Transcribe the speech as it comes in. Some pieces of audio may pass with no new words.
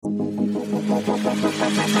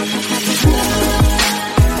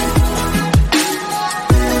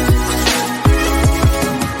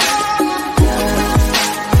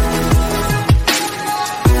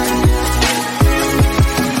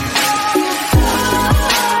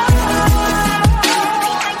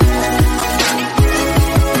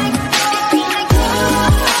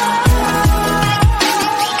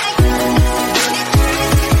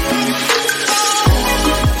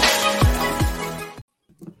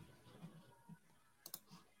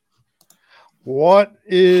What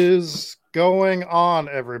is going on,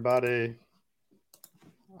 everybody?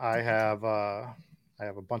 I have a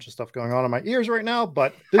bunch of stuff going on in my ears right now,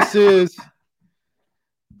 but this is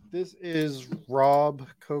Rob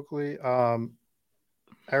Coakley.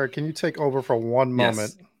 Eric, can you take over for one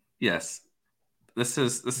moment? Yes. This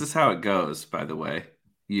is how it goes, by the way.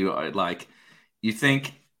 You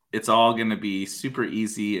think it's all going to be super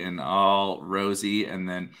easy and all rosy, and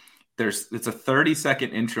then it's a 30-second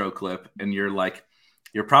intro clip, and you're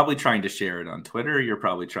probably trying to share it on Twitter. You're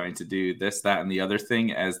probably trying to do this, that, and the other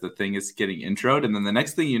thing as the thing is getting introed. And then the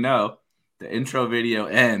next thing you know, the intro video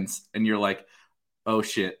ends and you're like, oh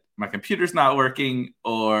shit, my computer's not working,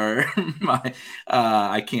 or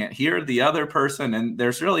I can't hear the other person. And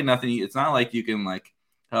there's really nothing. It's not like you can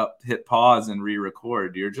hit pause and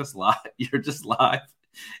re-record. You're just live.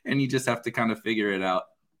 And you just have to kind of figure it out.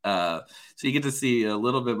 So you get to see a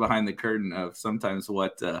little bit behind the curtain of sometimes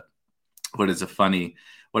what is a funny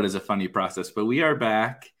process. But we are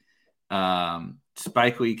back,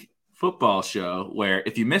 Spike Week football show, where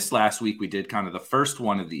if you missed last week, we did kind of the first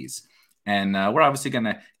one of these, and we're obviously going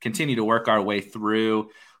to continue to work our way through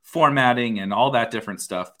formatting and all that different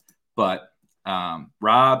stuff. But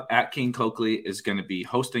Rob at King Coakley is going to be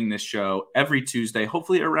hosting this show every Tuesday,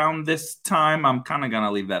 hopefully around this time. I'm kind of going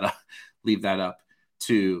to leave that up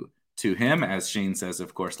to him, as Shane says,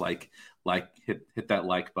 of course, hit that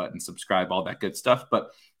like button, subscribe, all that good stuff. But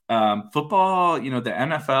football, the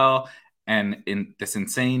NFL and in this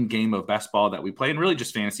insane game of best ball that we play, and really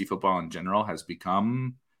just fantasy football in general, has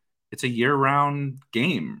become, it's a year-round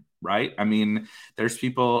game, right? I mean, there's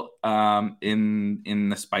people in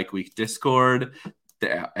the Spike Week Discord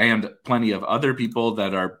and plenty of other people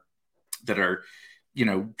that are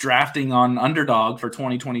drafting on Underdog for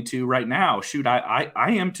 2022 right now. Shoot, I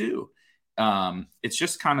am too. It's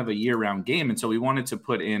just kind of a year-round game. And so we wanted to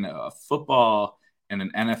put in a football and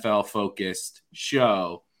an NFL-focused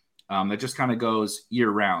show that just kind of goes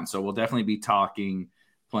year-round. So we'll definitely be talking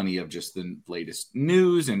plenty of just the latest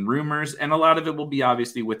news and rumors. And a lot of it will be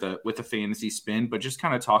obviously with a fantasy spin, but just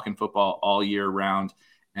kind of talking football all year round.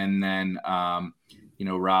 And then,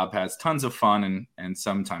 Rob has tons of fun and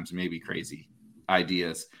sometimes maybe crazy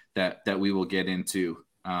ideas that we will get into.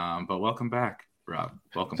 But welcome back, Rob.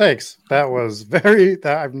 Welcome. Thanks. That was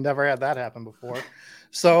I've never had that happen before.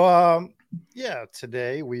 So,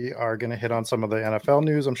 today we are going to hit on some of the NFL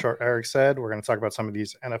news. I'm sure Eric said we're going to talk about some of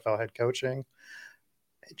these NFL head coaching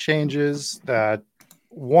changes. That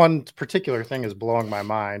one particular thing is blowing my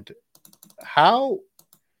mind. How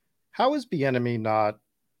is Bieniemy not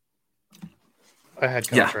a head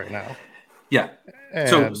coach right now? Yeah.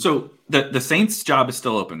 And so the Saints job is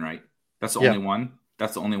still open, right? That's the only one.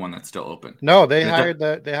 That's the only one that's still open. No, they hired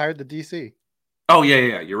the DC. Oh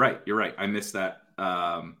yeah. You're right. I missed that.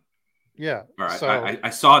 Yeah. All right. So, I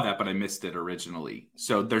saw that, but I missed it originally.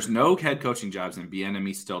 So there's no head coaching jobs, and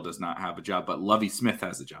Bieniemy still does not have a job, but Lovie Smith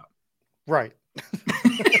has a job. Right.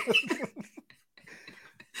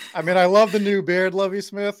 I mean, I love the new beard, Lovie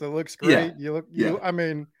Smith. It looks great. Yeah.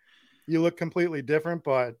 You look completely different,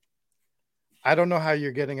 but I don't know how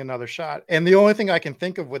you're getting another shot. And the only thing I can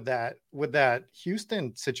think of with that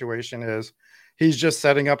Houston situation is he's just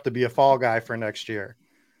setting up to be a fall guy for next year.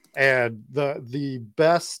 And the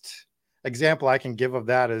best example I can give of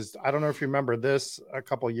that is, I don't know if you remember this, a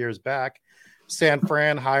couple of years back, San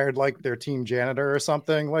Fran hired their team janitor or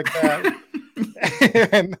something like that.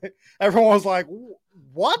 And everyone was like,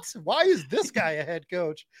 what? Why is this guy a head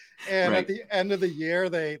coach? And At the end of the year,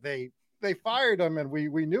 they fired him, and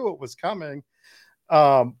we knew it was coming.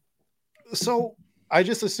 So I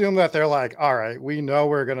just assume that they're like, all right, we know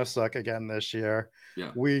we're going to suck again this year.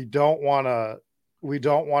 Yeah. We don't want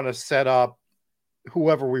to set up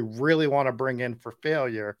whoever we really want to bring in for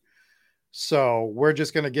failure. So we're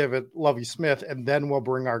just going to give it Lovie Smith, and then we'll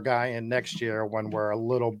bring our guy in next year when we're a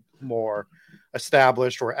little more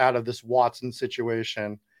established or out of this Watson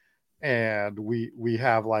situation, and we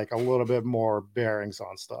have a little bit more bearings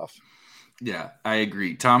on stuff. Yeah, I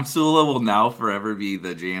agree. Tom Sula will now forever be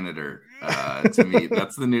the janitor. To me,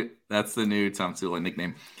 that's the new Tom Sula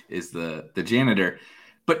nickname, is the janitor.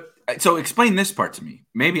 But so explain this part to me.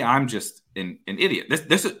 Maybe I'm just an idiot.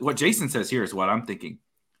 This is what Jason says here is what I'm thinking.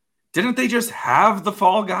 Didn't they just have the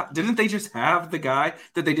fall guy? Didn't they just have the guy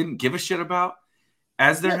that they didn't give a shit about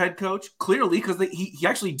as their head coach? Clearly, because he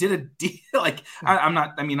actually did a deal. Like I'm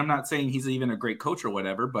not saying he's even a great coach or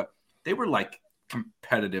whatever, but they were like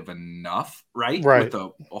competitive enough, right? With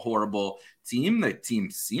a horrible team. The team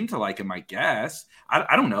seemed to like him, I guess.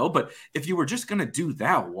 I don't know, but if you were just gonna do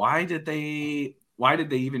that, why did they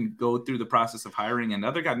even go through the process of hiring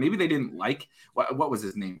another guy? Maybe they didn't like what was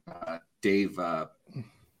his name, Dave.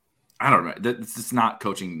 I don't know. It's not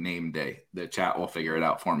coaching name day. The chat will figure it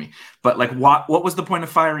out for me. But like, what was the point of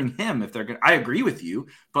firing him if they're gonna? I agree with you,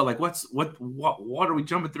 but like, what are we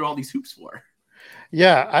jumping through all these hoops for?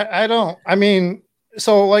 Yeah, I don't. I mean,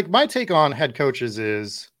 so like my take on head coaches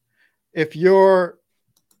is if you're,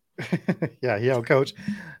 yeah, he outcoached.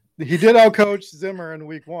 He did outcoach Zimmer in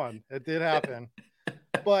week 1. It did happen,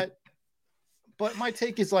 but my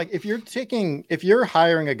take is like if you're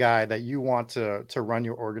hiring a guy that you want to run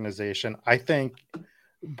your organization, I think,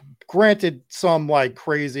 granted, some like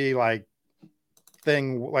crazy like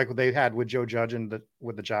thing like they had with Joe Judge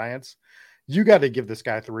with the Giants, you got to give this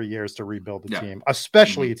guy 3 years to rebuild the team,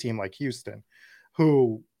 especially a team like Houston,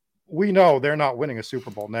 who we know they're not winning a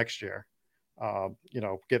Super Bowl next year.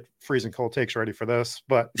 Get freezing cold takes ready for this,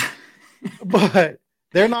 but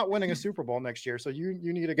they're not winning a Super Bowl next year. So you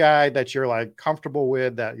need a guy that you're like comfortable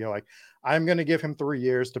with, that you're like, I'm going to give him 3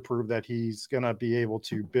 years to prove that he's going to be able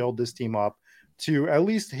to build this team up to at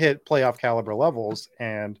least hit playoff caliber levels.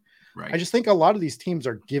 And I just think a lot of these teams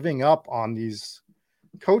are giving up on these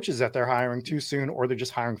coaches that they're hiring too soon, or they're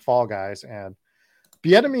just hiring fall guys. And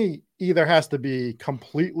Bieniemy either has to be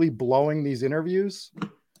completely blowing these interviews,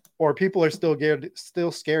 or people are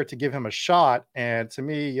still scared to give him a shot. And to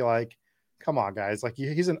me, like, come on, guys, like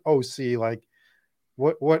he's an OC. Like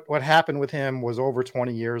what happened with him was over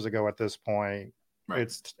 20 years ago at this point.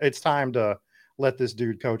 Right. It's time to let this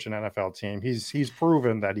dude coach an NFL team. He's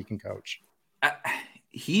proven that he can coach.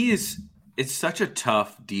 It's such a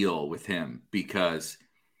tough deal with him because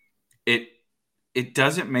it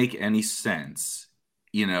doesn't make any sense,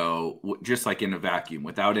 just like in a vacuum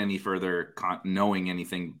without any further knowing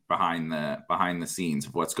anything behind the scenes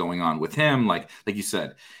of what's going on with him. Like you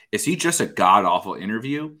said, is he just a god awful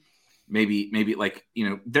interview? Maybe like,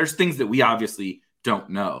 there's things that we obviously don't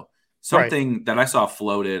know. Something that I saw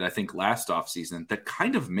floated, I think last offseason, that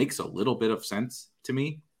kind of makes a little bit of sense to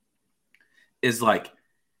me is like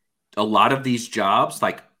a lot of these jobs,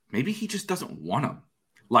 like maybe he just doesn't want them.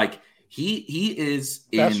 Like he is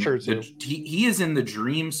he is in the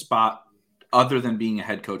dream spot other than being a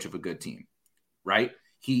head coach of a good team, right?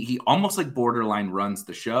 He almost like borderline runs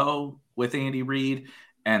the show with Andy Reid,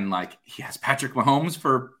 and like he has Patrick Mahomes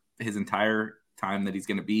for his entire time that he's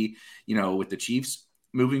going to be, with the Chiefs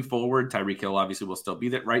moving forward. Tyreek Hill obviously will still be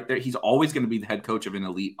there right there. He's always going to be the head coach of an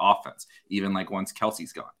elite offense, even like once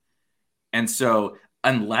Kelsey's gone. And so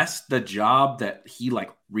unless the job that he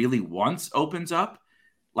like really wants opens up,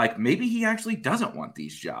 like maybe he actually doesn't want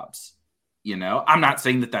these jobs. I'm not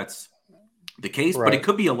saying that that's the case, but it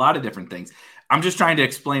could be a lot of different things. I'm just trying to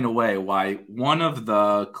explain away why one of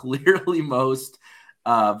the clearly most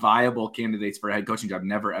viable candidates for a head coaching job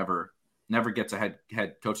never gets a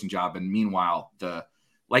head coaching job. And meanwhile, the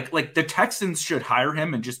Texans should hire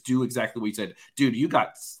him and just do exactly what he said. Dude, you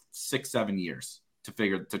got 6-7 years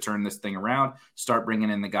to turn this thing around, start bringing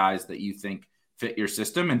in the guys that you think fit your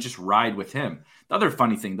system and just ride with him. The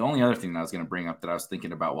only other thing that I was going to bring up that I was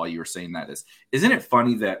thinking about while you were saying that is, isn't it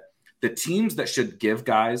funny that the teams that should give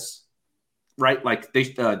guys, right? Like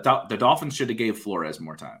the Dolphins should have gave Flores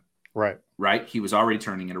more time. Right. He was already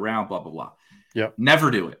turning it around, blah, blah, blah. Yep. Never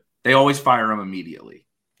do it. They always fire him immediately.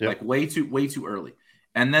 Yep. Like way too early.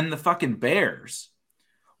 And then the fucking Bears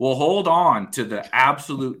will hold on to the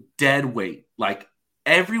absolute dead weight. Like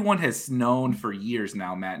everyone has known for years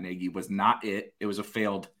now, Matt Nagy was not it. It was a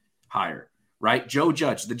failed hire, right? Joe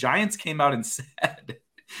Judge, the Giants came out and said,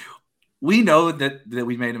 we know that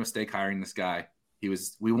we made a mistake hiring this guy.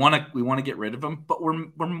 We want to get rid of him, but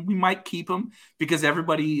we might keep him because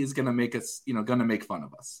everybody is going to make us, going to make fun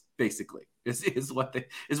of us. Basically, is what they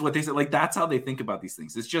said. Like that's how they think about these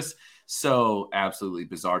things. It's just so absolutely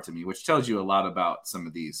bizarre to me, which tells you a lot about some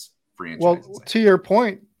of these franchises. Well, to your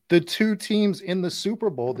point, the two teams in the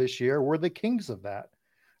Super Bowl this year were the kings of that.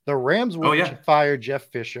 The Rams fired Jeff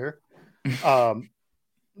Fisher. The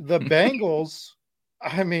Bengals.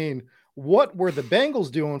 I mean, what were the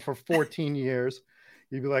Bengals doing for 14 years?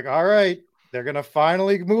 You'd be like, all right, they're going to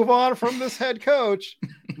finally move on from this head coach.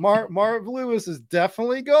 Marv Lewis is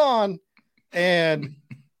definitely gone. And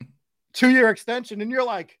 2-year extension, and you're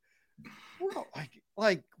like, bro,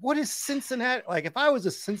 like what is Cincinnati? Like, if I was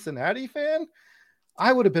a Cincinnati fan,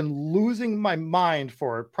 I would have been losing my mind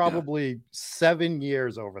for probably 7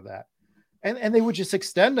 years over that. And they would just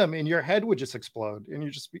extend them, and your head would just explode,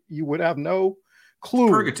 and you would have no clue.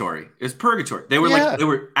 Purgatory. It's purgatory. They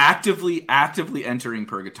were actively entering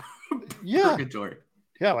purgatory. Purgatory.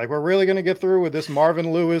 Yeah, like, we're really going to get through with this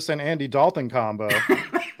Marvin Lewis and Andy Dalton combo.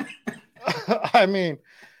 I mean,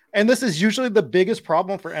 and this is usually the biggest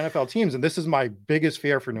problem for NFL teams, and this is my biggest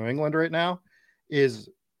fear for New England right now, is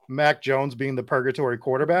Mac Jones being the purgatory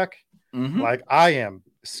quarterback. Mm-hmm. Like, I am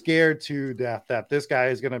scared to death that this guy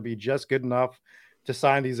is going to be just good enough to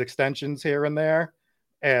sign these extensions here and there,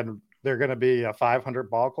 and they're going to be a 500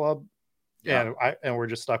 ball club, and we're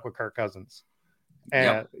just stuck with Kirk Cousins.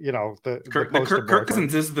 And Kirk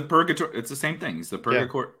Cousins is the purgatory. It's the same thing. He's the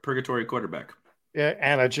purgatory quarterback. Yeah,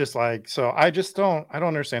 and it's just like, so I don't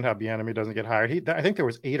understand how Bieniemy doesn't get hired. I think there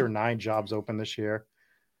was 8 or 9 jobs open this year.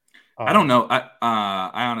 I don't know. I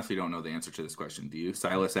honestly don't know the answer to this question. Do you?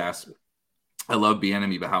 Silas asks, I love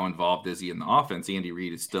Bieniemy, but how involved is he in the offense? Andy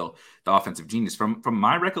Reid is still the offensive genius. From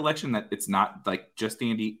my recollection, that it's not like just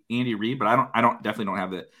Andy Reid, but I definitely don't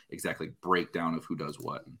have the exact breakdown of who does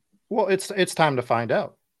what. Well, it's time to find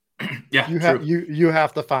out. Yeah, you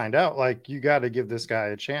have to find out. Like, you got to give this guy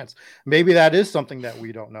a chance. Maybe that is something that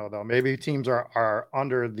we don't know, though. Maybe teams are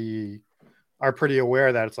pretty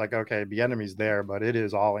aware that it's like, okay, Bieniemy's there, but it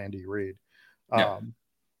is all Andy Reid. I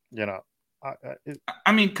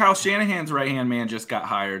mean, Kyle Shanahan's right-hand man just got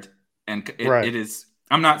hired, and it is.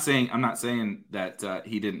 I'm not saying that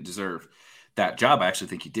he didn't deserve that job. I actually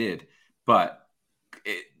think he did, but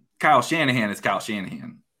Kyle Shanahan is Kyle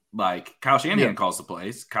Shanahan. Like, Kyle Shanahan calls the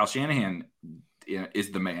plays. Kyle Shanahan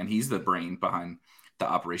is the man. He's the brain behind the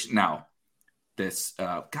operation. Now, this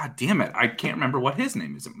God damn it, I can't remember what his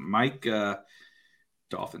name is. Mike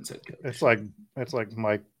Dolphins head coach. It's like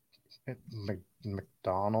Mike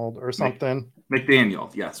McDonald or something.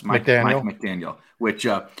 McDaniel, yes, Mike McDaniel. Which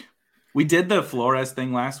we did the Flores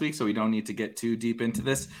thing last week, so we don't need to get too deep into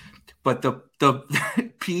this. But the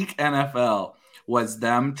peak NFL was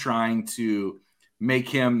them trying to make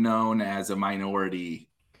him known as a minority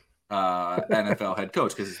NFL head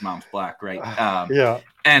coach because his mom's black, right?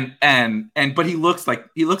 But he looks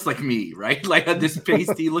like me, right? Like this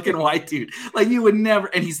pasty looking white dude. Like, you would never.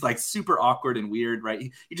 And he's like super awkward and weird,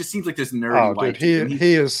 right? He just seems like this nerdy white dude.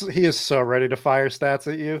 He is so ready to fire stats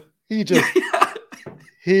at you. He just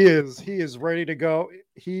he is ready to go.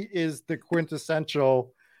 He is the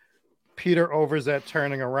quintessential Peter Overzet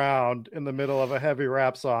turning around in the middle of a heavy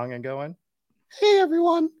rap song and going, "Hey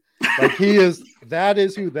everyone." Like, that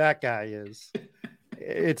is who that guy is.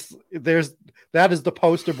 That is the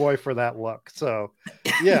poster boy for that look. So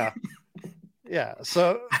yeah.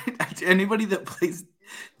 So anybody that plays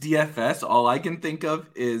DFS, all I can think of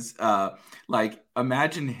is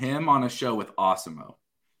imagine him on a show with Osimo.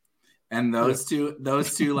 And those two,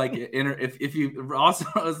 like, if you also,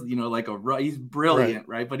 he's brilliant,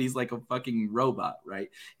 right? But he's like a fucking robot, right?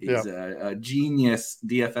 He's a genius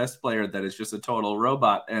DFS player that is just a total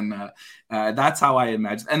robot, and that's how I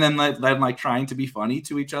imagine. And then like trying to be funny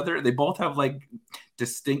to each other. They both have like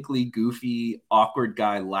distinctly goofy, awkward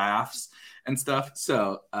guy laughs and stuff.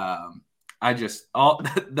 So all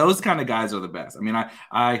those kind of guys are the best. I mean,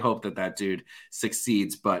 I hope that dude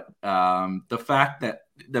succeeds, but the fact that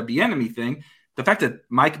the Bieniemy thing, the fact that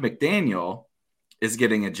Mike McDaniel is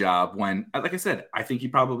getting a job when, like I said, I think he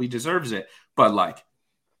probably deserves it. But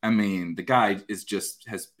the guy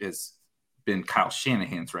has been Kyle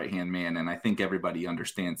Shanahan's right-hand man. And I think everybody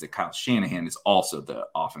understands that Kyle Shanahan is also the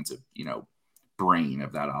offensive, brain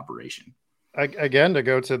of that operation. Again, to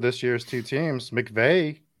go to this year's 2 teams,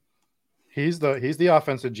 McVay, he's the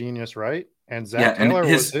offensive genius, right? And Zach Taylor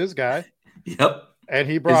was his guy. Yep. And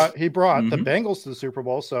he brought the Bengals to the Super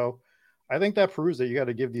Bowl. So I think that proves that you got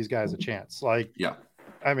to give these guys a chance. I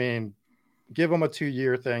mean, give them a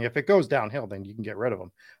 2-year thing. If it goes downhill, then you can get rid of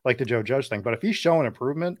him, like the Joe Judge thing. But if he's showing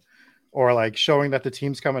improvement or like showing that the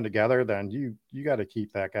team's coming together, then you got to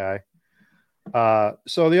keep that guy.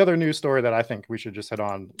 So the other news story that I think we should just hit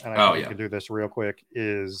on, and I think we can do this real quick,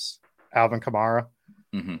 is Alvin Kamara.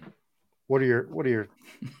 Mm-hmm. What are your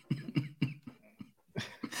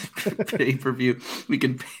pay-per-view? We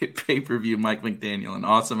can pay-per-view Mike McDaniel and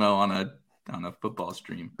Osimo on a football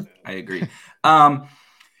stream. I agree. I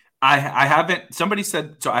haven't. Somebody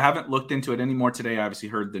said so. I haven't looked into it anymore today. I obviously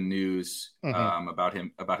heard the news about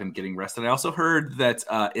him getting rested. I also heard that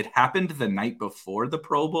it happened the night before the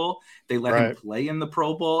Pro Bowl. They let him play in the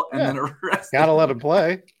Pro Bowl and then arrested. Gotta let him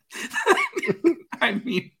play. I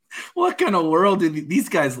mean, What kind of world do these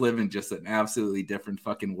guys live in? Just an absolutely different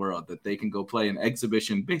fucking world that they can go play an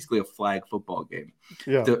exhibition, basically a flag football game,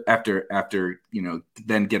 after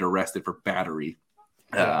then get arrested for battery.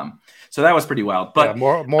 So that was pretty wild. But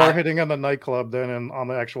more hitting in the nightclub than on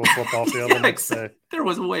the actual football field the next day. There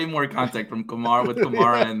was way more contact from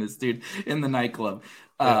Kamara and this dude in the nightclub.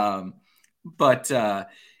 But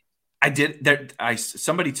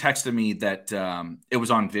somebody texted me that it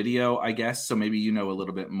was on video, I guess. So maybe you know a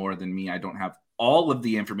little bit more than me. I don't have all of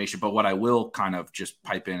the information, but what I will kind of just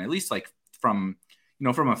pipe in, at least like from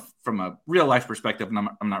a real life perspective, and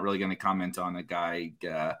I'm not really going to comment on a guy,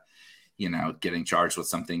 getting charged with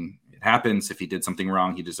something. It happens. If he did something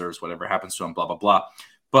wrong, he deserves whatever happens to him, blah, blah, blah.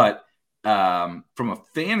 But from a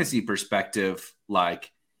fantasy perspective,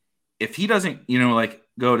 like if he doesn't,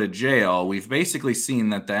 go to jail, we've basically seen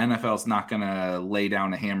that the NFL is not going to lay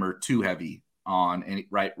down a hammer too heavy on any,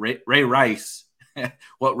 right? Ray Rice,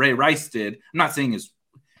 what Ray Rice did, I'm not saying is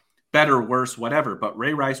better, worse, whatever, but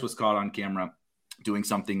Ray Rice was caught on camera doing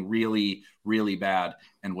something really, really bad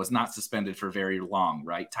and was not suspended for very long,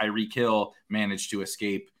 right? Tyreek Hill managed to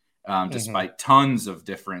escape despite tons of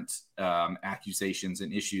different accusations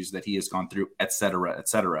and issues that he has gone through, et cetera, et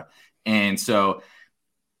cetera. And so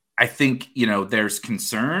I think, there's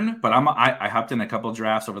concern, but I hopped in a couple of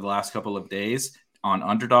drafts over the last couple of days on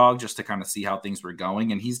Underdog just to kind of see how things were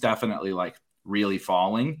going. And he's definitely like really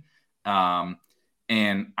falling. And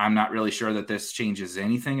I'm not really sure that this changes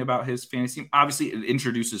anything about his fantasy. Obviously, it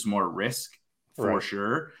introduces more risk for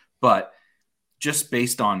sure. But just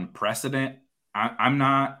based on precedent, I'm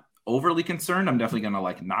not overly concerned. I'm definitely going to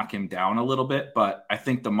like knock him down a little bit. But I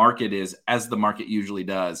think the market is, as the market usually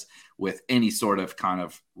does with any sort of kind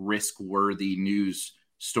of risk-worthy news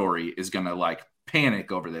story, is going to like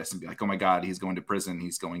panic over this and be like, oh my God, he's going to prison.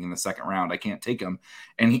 He's going in the second round. I can't take him.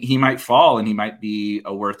 And he might fall and he might be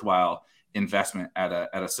a worthwhile investment at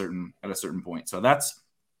a certain point. So that's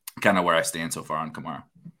kind of where I stand so far on Kamara.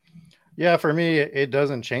 Yeah, for me, it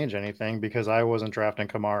doesn't change anything because I wasn't drafting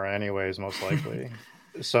Kamara anyways, most likely.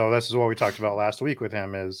 So this is what we talked about last week with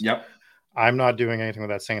him is I'm not doing anything with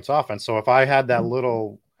that Saints offense. So if I had that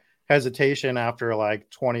little hesitation after like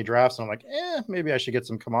 20 drafts, and I'm like, maybe I should get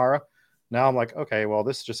some Kamara. Now I'm like, okay, well,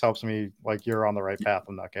 this just helps me. Like, you're on the right path.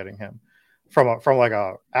 I'm not getting him from like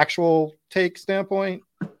a actual take standpoint.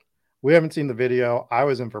 We haven't seen the video. I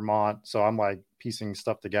was in Vermont, so I'm like piecing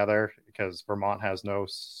stuff together because Vermont has no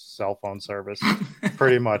cell phone service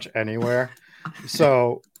pretty much anywhere.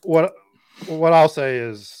 So what I'll say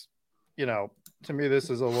is, to me, this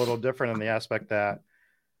is a little different in the aspect that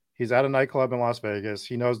he's at a nightclub in Las Vegas.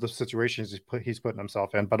 He knows the situations he's putting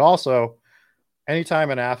himself in, but also anytime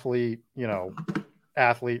an athlete,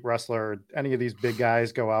 wrestler, any of these big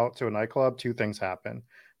guys go out to a nightclub, two things happen.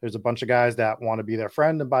 There's a bunch of guys that want to be their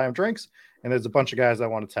friend and buy him drinks, and there's a bunch of guys that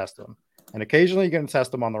want to test him. And occasionally you're going to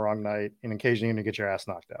test him on the wrong night, and occasionally you're going to get your ass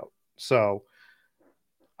knocked out. So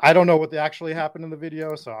I don't know what actually happened in the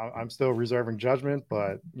video, so I'm still reserving judgment.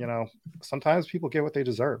 But, sometimes people get what they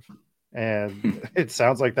deserve. And it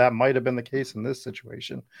sounds like that might have been the case in this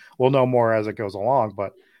situation. We'll know more as it goes along,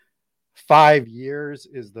 but 5 years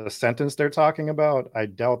is the sentence they're talking about. I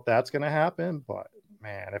doubt that's going to happen, but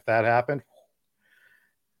man, if that happened,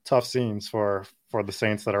 tough scenes for the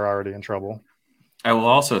Saints that are already in trouble. I will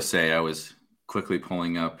also say I was quickly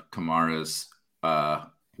pulling up Kamara's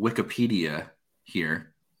Wikipedia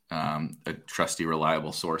here, a trusty,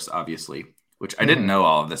 reliable source, obviously, which I didn't know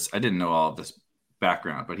all of this. I didn't know all of this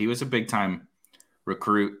background, but he was a big time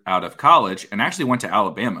recruit out of college and actually went to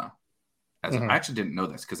Alabama. I actually didn't know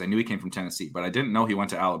this because I knew he came from Tennessee, but I didn't know he went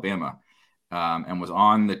to Alabama and was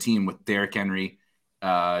on the team with Derrick Henry,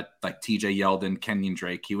 like TJ Yeldon, Kenyon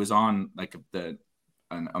Drake. He was on like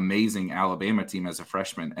an amazing Alabama team as a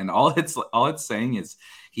freshman. And all it's saying is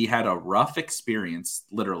he had a rough experience.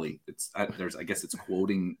 Literally, I guess it's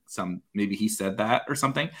quoting some, maybe he said that or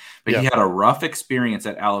something, but he had a rough experience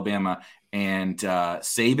at Alabama, and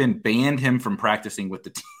Saban banned him from practicing with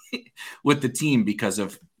the team because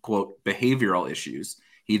of, quote, behavioral issues.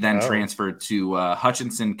 He then transferred to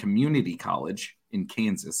Hutchinson Community College in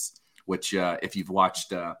Kansas, which if you've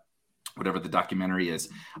watched whatever the documentary is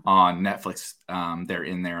on Netflix, they're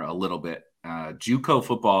in there a little bit. JUCO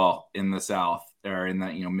football in the South, or in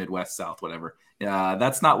the Midwest South, whatever.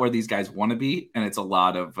 That's not where these guys want to be, and it's a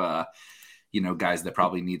lot of guys that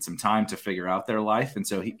probably need some time to figure out their life. And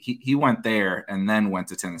so he went there and then went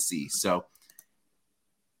to Tennessee. So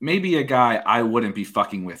maybe a guy I wouldn't be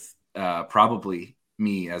fucking with, probably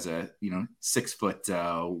me as a 6 foot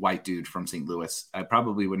white dude from St. Louis. I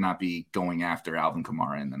probably would not be going after Alvin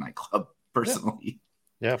Kamara in the nightclub personally.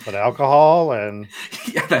 Yeah, but alcohol and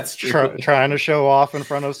yeah, that's true. Trying to show off in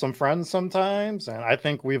front of some friends sometimes, and I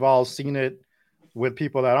think we've all seen it with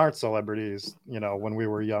people that aren't celebrities. When we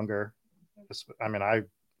were younger, I mean, I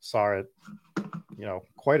saw it,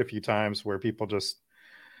 quite a few times where people just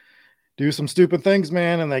do some stupid things,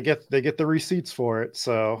 man, and they get the receipts for it.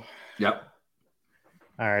 So, yep.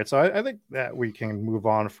 All right, so I think that we can move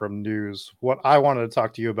on from news. What I wanted to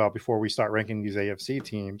talk to you about before we start ranking these AFC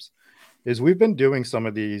teams is we've been doing some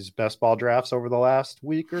of these best ball drafts over the last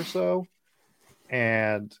week or so,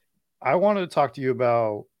 and I wanted to talk to you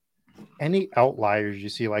about any outliers you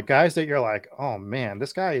see, like guys that you're like, oh man,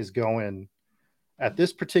 this guy is going at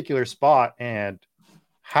this particular spot, and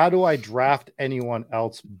how do I draft anyone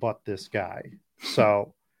else but this guy?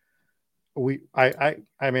 So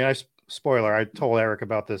spoiler, I told Eric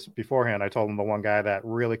about this beforehand. I told him the one guy that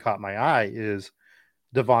really caught my eye is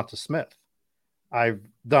Devonta Smith. I've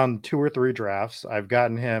done 2 or 3 drafts. I've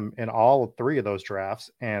gotten him in all 3 of those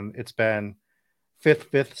drafts, and it's been 5th,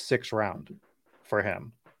 6th round for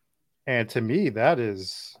him. And to me, that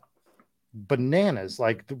is bananas.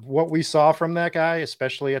 Like what we saw from that guy,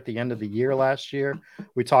 especially at the end of the year last year.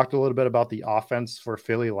 We talked a little bit about the offense for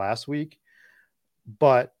Philly last week,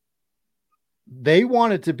 but they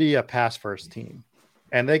wanted to be a pass first team,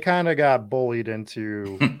 and they kind of got bullied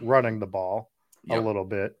into running the ball a little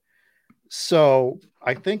bit. So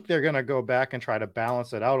I think they're going to go back and try to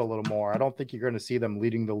balance it out a little more. I don't think you're going to see them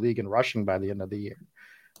leading the league in rushing by the end of the year.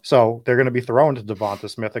 So they're going to be thrown to Devonta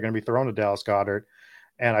Smith. They're going to be thrown to Dallas Goedert.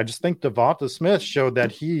 And I just think Devonta Smith showed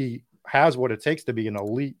that he has what it takes to be an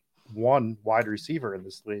elite 1 wide receiver in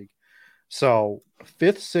this league. So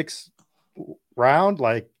 5th, 6th round,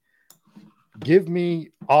 like, give me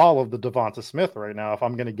all of the Devonta Smith right now if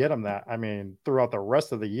I'm going to get him that. I mean, throughout the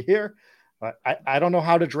rest of the year, I don't know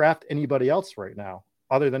how to draft anybody else right now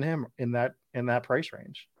other than him in that price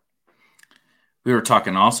range. We were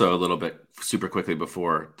talking also a little bit super quickly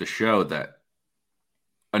before the show that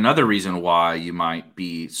another reason why you might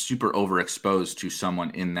be super overexposed to someone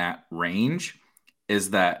in that range is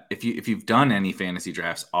that if you've done any fantasy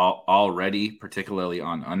drafts already, particularly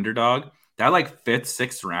on Underdog, that like 5th,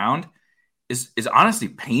 6th round is honestly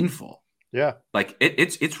painful. Yeah. Like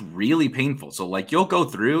it's really painful. So like you'll go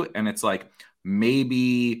through and it's like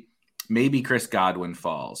maybe Chris Godwin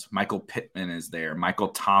falls. Michael Pittman is there. Michael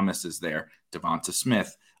Thomas is there. Devonta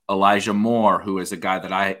Smith, Elijah Moore, who is a guy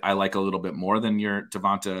that I like a little bit more than your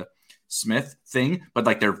Devonta Smith thing, but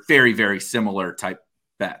like they're very, very similar type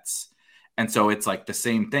bets. And so it's like the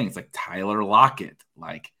same thing. It's like Tyler Lockett,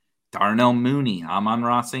 like Darnell Mooney,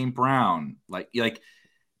 Amon-Ra St. Brown. Like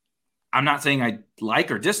I'm not saying I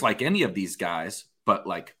like or dislike any of these guys, but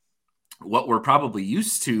like what we're probably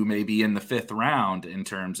used to maybe in the 5th round in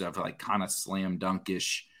terms of like kind of slam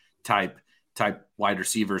dunkish type wide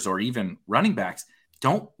receivers or even running backs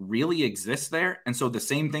don't really exist there. And so the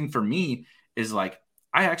same thing for me is like,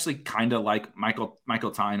 I actually kind of like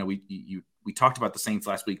Michael Tyne. We talked about the Saints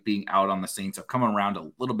last week being out on the Saints. I've come around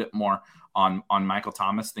a little bit more on Michael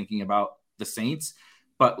Thomas thinking about the Saints,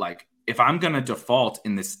 but like, if I'm going to default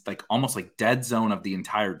in this like almost like dead zone of the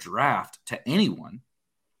entire draft to anyone,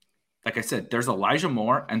 like I said, there's Elijah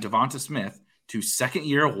Moore and Devonta Smith, 2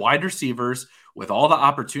 second-year wide receivers with all the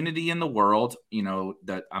opportunity in the world.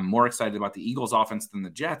 That I'm more excited about the Eagles offense than the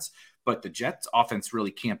Jets, but the Jets offense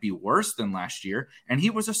really can't be worse than last year. And he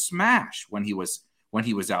was a smash when he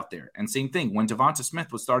was out there. And same thing, when Devonta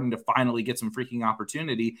Smith was starting to finally get some freaking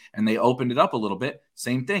opportunity and they opened it up a little bit,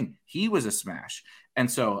 same thing. He was a smash. And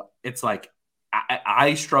so it's like,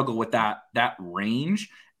 I struggle with that range.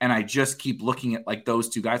 And I just keep looking at like those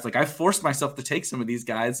 2 guys. Like I forced myself to take some of these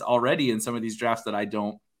guys already in some of these drafts that I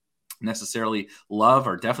don't necessarily love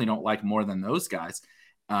or definitely don't like more than those guys.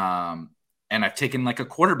 And I've taken like a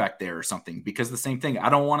quarterback there or something because the same thing. I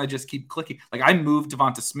don't want to just keep clicking. Like I moved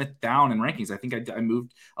Devonta Smith down in rankings. I think I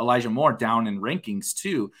moved Elijah Moore down in rankings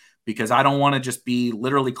too, because I don't want to just be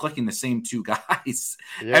literally clicking the same 2 guys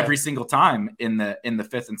every single time in the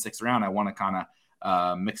 5th and 6th round. I want to kind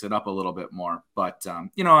of mix it up a little bit more, but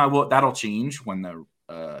that'll change when the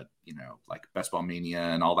like Best Ball Mania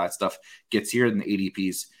and all that stuff gets here and the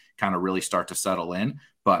ADPs kind of really start to settle in.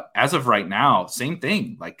 But as of right now, same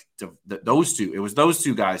thing. Like those 2, it was those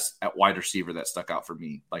 2 guys at wide receiver that stuck out for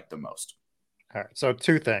me like the most. All right. So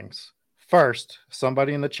 2 things. First,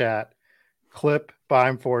 somebody in the chat clip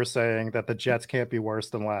Bime4 saying that the Jets can't be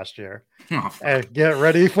worse than last year. And get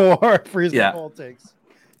ready for freezing cold takes.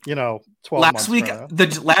 12 last week.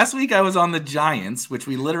 Last week I was on the Giants, which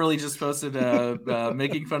we literally just posted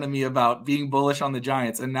making fun of me about being bullish on the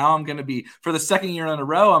Giants, and now I'm going to be, for the 2nd year in a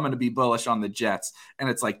row, I'm going to be bullish on the Jets. And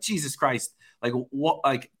it's like, Jesus Christ, Like, what?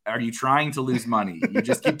 Like, are you trying to lose money? You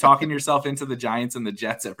just keep talking yourself into the Giants and the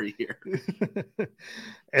Jets every year.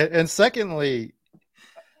 and secondly,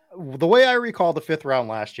 the way I recall the 5th round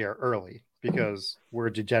last year, early, because we're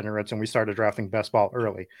degenerates and we started drafting best ball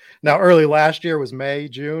early. Now, early last year was May,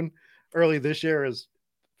 June. Early this year is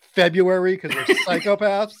February because we're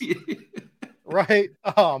psychopaths, right?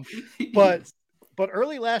 But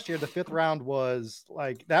early last year, the 5th round was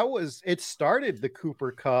like it started the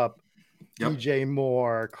Cooper Kupp, DJ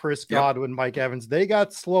Moore, Chris Godwin, Mike Evans. They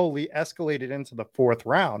got slowly escalated into the 4th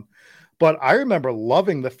round. But I remember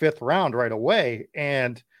loving the 5th round right away.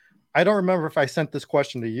 And I don't remember if I sent this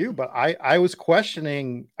question to you, but I was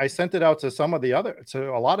questioning. I sent it out to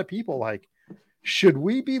a lot of people, like, should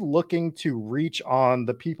we be looking to reach on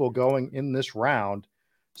the people going in this round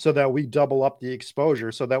so that we double up the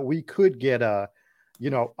exposure so that we could get a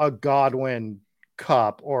Godwin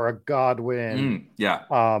Kupp or a Godwin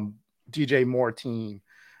DJ Moore team?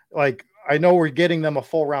 Like, I know we're getting them a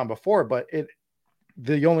full round before, but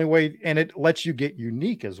the only way, and it lets you get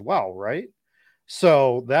unique as well, right?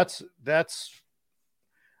 So that's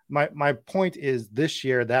my point is, this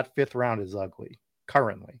year that 5th round is ugly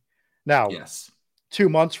currently. Now, 2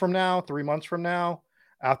 months from now, 3 months from now,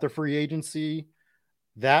 after free agency,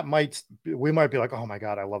 we might be like, oh my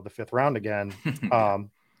God, I love the 5th round again.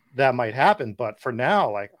 That might happen. But for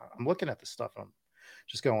now, like, I'm looking at this stuff, I'm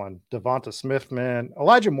just going, Devonta Smith, man,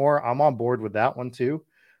 Elijah Moore, I'm on board with that one too.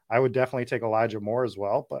 I would definitely take Elijah Moore as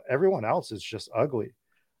well, but everyone else is just ugly.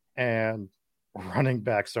 And running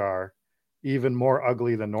backs are even more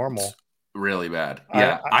ugly than normal. It's really bad.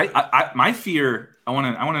 Yeah. I my fear, I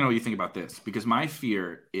want to know what you think about this, because my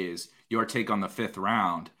fear is your take on the 5th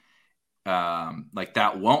round. Like,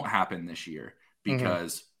 that won't happen this year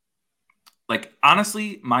because like,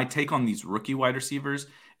 honestly, my take on these rookie wide receivers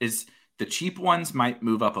is the cheap ones might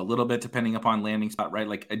move up a little bit depending upon landing spot, right?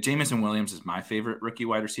 Like, Jamison Williams is my favorite rookie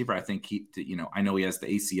wide receiver. I think I know he has the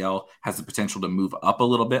ACL, has the potential to move up a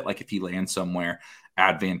little bit. Like, if he lands somewhere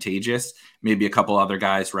advantageous, maybe a couple other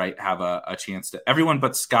guys, right, have a chance to. Everyone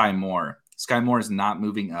but Sky Moore. Sky Moore is not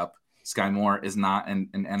moving up. Sky Moore is not an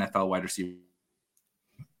NFL wide receiver.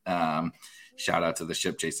 Shout out to the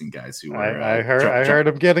ship chasing guys who were. I heard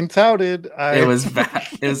him getting touted. It was bad.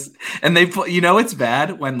 And they put. It's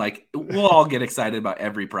bad when, like, we'll all get excited about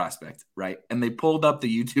every prospect, right? And they pulled up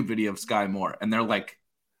the YouTube video of Sky Moore, and they're like,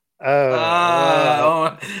 like,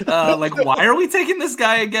 why are we taking this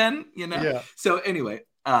guy again? Yeah. So anyway,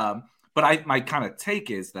 but my kind of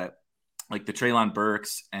take is that, like, the Treylon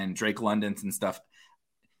Burks and Drake Londons and stuff,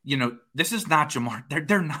 this is not Jamar.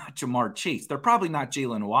 They're not Jamar Chase. They're probably not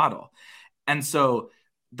Jalen Waddle. And so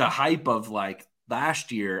the hype of, like,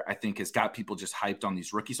 last year, I think, has got people just hyped on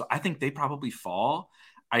these rookies. So I think they probably fall.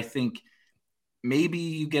 I think maybe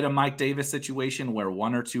you get a Mike Davis situation where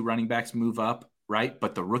 1 or 2 running backs move up, right?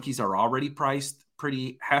 But the rookies are already priced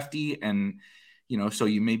pretty hefty. And, so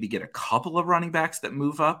you maybe get a couple of running backs that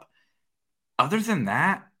move up. Other than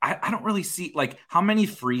that, I don't really see, like, how many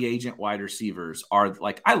free agent wide receivers are,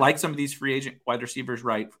 like, I like some of these free agent wide receivers,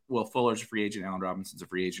 right? Will Fuller's a free agent, Allen Robinson's a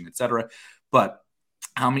free agent, et cetera. But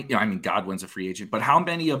how many, Godwin's a free agent, but how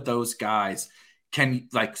many of those guys can,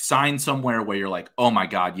 like, sign somewhere where you're like, oh my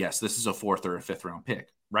God, yes, this is a 4th or a 5th round pick,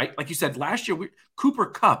 right? Like you said, last year, Cooper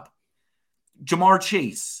Kupp, Jamar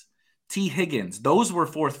Chase, T. Higgins, those were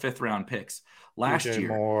 4th, 5th round picks. Last DJ year,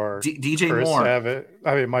 Moore, DJ Chris Moore,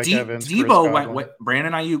 Mike Evans, Debo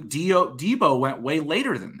Brandon Ayuk, Debo went way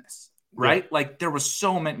later than this, right? Yeah. Like, there was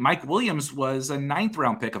so many. Mike Williams was a 9th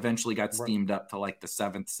round pick, eventually got steamed up to, like, the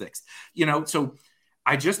 7th, 6th. So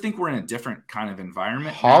I just think we're in a different kind of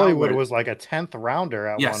environment. Hollywood was like a 10th rounder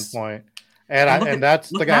at one point, and that's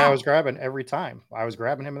the guy I was grabbing every time. I was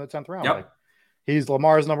grabbing him in the 10th round. Yep. Like, he's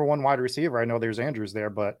Lamar's number 1 wide receiver. I know there's Andrews there,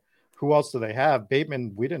 but who else do they have?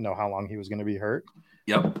 Bateman, we didn't know how long he was going to be hurt.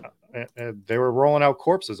 Yep. They were rolling out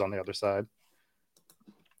corpses on the other side.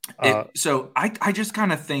 So I just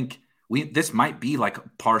kind of think this might be, like,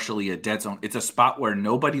 partially a dead zone. It's a spot where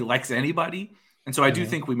nobody likes anybody. And so I do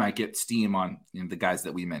think we might get steam on the guys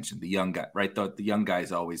that we mentioned, the young guy, right? The young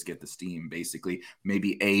guys always get the steam, basically.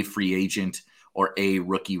 Maybe a free agent or a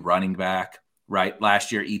rookie running back, right?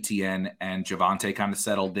 Last year, Etienne and Javonte kind of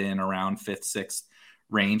settled in around 5th, 6th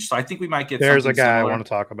range. So I think we might get. There's a guy similar. I want to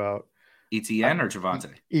talk about. Etienne or Javonte?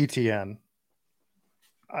 Etienne.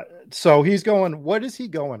 So he's going. What is he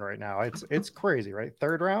going right now? It's crazy, right?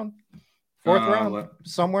 3rd round, 4th round,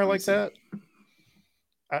 somewhere like that.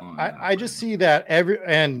 I just see that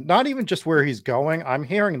and not even just where he's going. I'm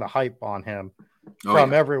hearing the hype on him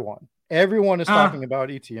from everyone. Everyone is talking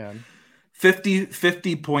about Etienne.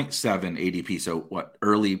 50.7 ADP. So what?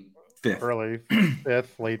 Early Fifth. early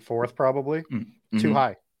fifth, late fourth, probably. Mm-hmm.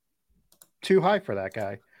 Too high for that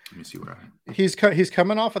guy. Let me see what he's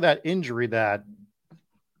coming off of that injury that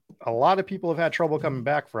a lot of people have had trouble coming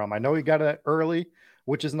back from. I know he got it early,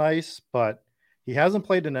 which is nice, but he hasn't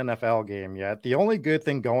played an NFL game yet. The only good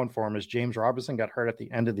thing going for him is James Robinson got hurt at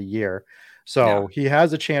the end of the year. So he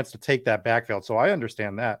has a chance to take that backfield. So I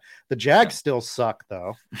understand that. The Jags still suck,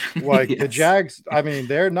 though. Like the Jags, I mean,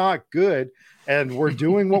 they're not good. And we're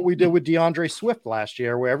doing what we did with DeAndre Swift last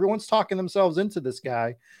year, where everyone's talking themselves into this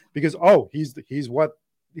guy because, he's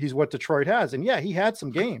what Detroit has. And yeah, he had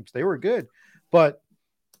some games. They were good. But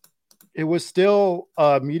it was still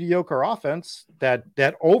a mediocre offense that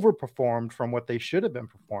overperformed from what they should have been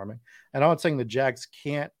performing. And I'm not saying the Jags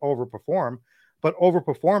can't overperform, but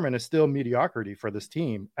overperforming is still mediocrity for this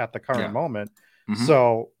team at the current moment. Mm-hmm.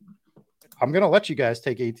 So I'm going to let you guys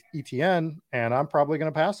take ETN, and I'm probably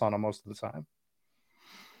going to pass on him most of the time.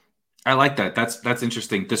 I like that. That's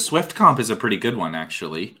interesting. The Swift comp is a pretty good one,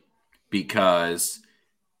 actually, because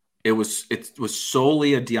it was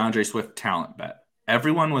solely a DeAndre Swift talent bet.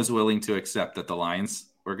 Everyone was willing to accept that the Lions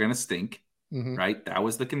were going to stink, right? That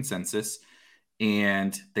was the consensus,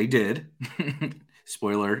 and they did.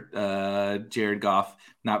 Spoiler, Jared Goff,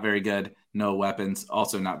 not very good. No weapons,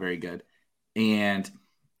 also not very good. And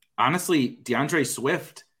honestly, DeAndre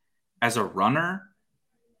Swift as a runner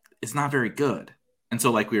is not very good. And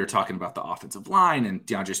so like we were talking about the offensive line, and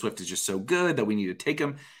DeAndre Swift is just so good that we need to take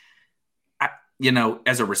him.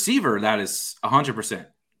 As a receiver, that is 100%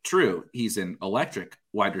 true. He's an electric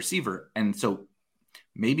wide receiver. And so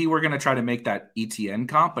maybe we're going to try to make that ETN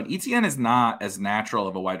comp, but ETN is not as natural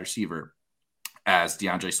of a wide receiver as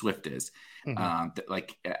DeAndre Swift is.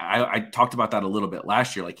 I talked about that a little bit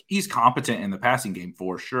last year. Like, he's competent in the passing game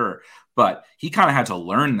for sure, but he kind of had to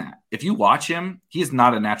learn that. If you watch him, he is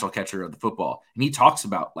not a natural catcher of the football. And he talks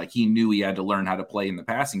about, like, he knew he had to learn how to play in the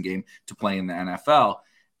passing game to play in the NFL.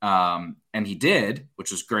 And he did, which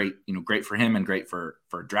was great, great for him and great for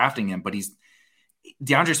drafting him. But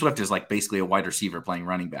DeAndre Swift is like basically a wide receiver playing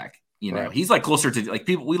running back. Right. He's like closer to, like,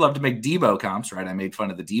 people, we love to make Debo comps, right? I made fun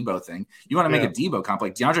of the Debo thing. You want to make a Debo comp,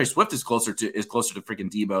 like DeAndre Swift is closer to freaking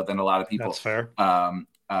Debo than a lot of people. That's fair.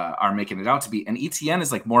 Are making it out to be. And ETN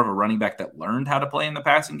is like more of a running back that learned how to play in the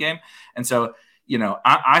passing game. And so,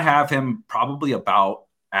 I have him probably about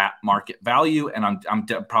at market value, and I'm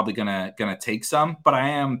probably gonna take some, but I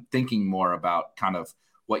am thinking more about kind of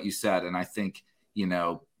what you said. And I think,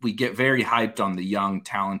 we get very hyped on the young,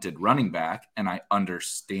 talented running back, and I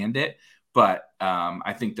understand it, but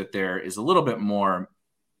I think that there is a little bit more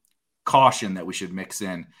caution that we should mix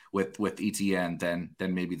in with ETN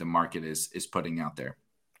than maybe the market is putting out there.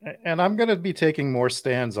 And I'm going to be taking more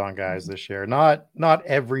stands on guys this year, not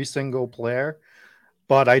every single player.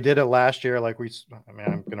 But I did it last year. I'm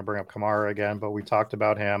going to bring up Kamara again, but we talked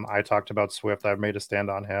about him. I talked about Swift. I've made a stand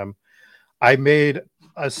on him. I made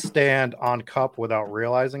a stand on Kupp without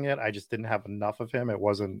realizing it. I just didn't have enough of him. It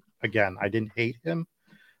wasn't, again, I didn't hate him,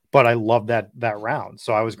 but I loved that round.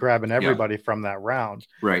 So I was grabbing everybody from that round.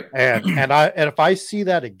 Right. And if I see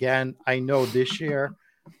that again, I know this year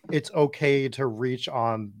it's okay to reach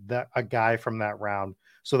on a guy from that round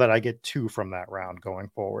so that I get two from that round going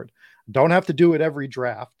forward. Don't have to do it every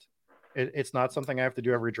draft. It's not something I have to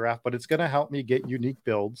do every draft, but it's going to help me get unique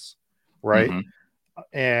builds, right? Mm-hmm.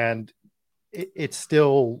 And it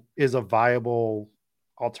still is a viable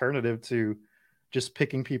alternative to just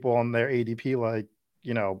picking people on their ADP like,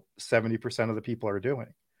 70% of the people are doing.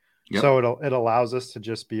 Yep. So it allows us to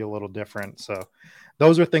just be a little different. So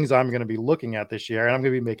those are things I'm going to be looking at this year, and I'm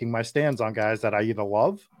going to be making my stands on guys that I either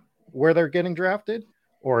love where they're getting drafted,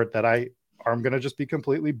 or that I'm going to just be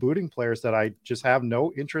completely booting players that I just have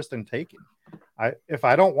no interest in taking. If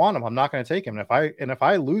I don't want them, I'm not going to take them. And if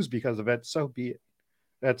I lose because of it, so be it.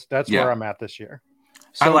 That's where I'm at this year.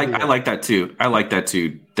 So I like that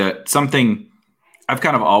too. That something I've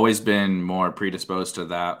kind of always been more predisposed to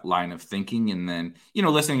that line of thinking. And then,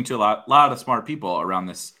 listening to a lot of smart people around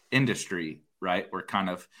this industry, right? We're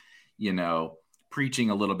kind of,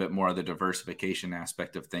 preaching a little bit more of the diversification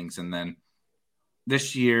aspect of things. And then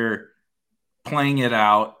this year, playing it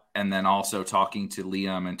out, and then also talking to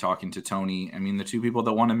Liam and talking to Tony. I mean, the two people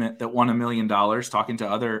that won $1 million, talking to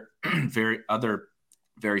other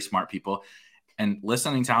very smart people, and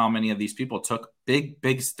listening to how many of these people took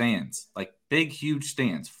big stands, like big, huge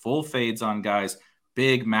stands, full fades on guys,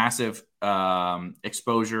 big, massive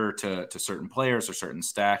exposure to certain players or certain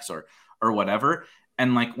stacks or whatever.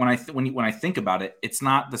 And like when I think about it, it's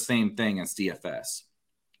not the same thing as DFS.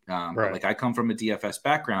 Right. But like, I come from a DFS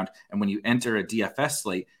background, and when you enter a DFS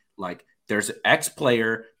slate, like, there's X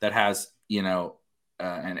player that has,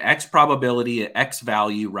 an X probability, an X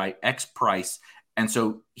value, right? X price. And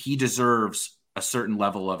so he deserves a certain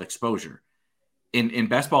level of exposure. In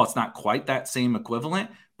best ball, it's not quite that same equivalent,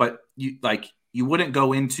 but you wouldn't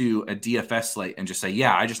go into a DFS slate and just say,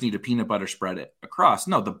 yeah, I just need a peanut butter spread it across.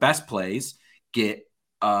 No, the best plays get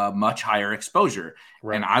a much higher exposure.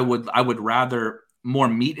 Right. And I would rather more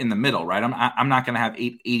meat in the middle, right? I'm not going to have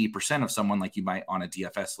 80% of someone like you might on a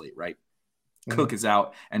DFS slate, right? Mm-hmm. Cook is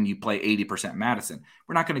out and you play 80% Madison.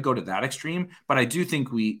 We're not going to go to that extreme, but I do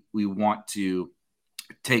think we want to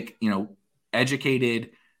take, educated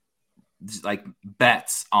like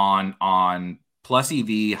bets on plus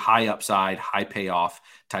EV, high upside, high payoff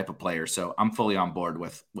type of players. So I'm fully on board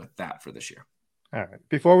with that for this year. All right.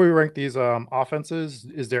 Before we rank these offenses,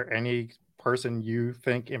 is there any person you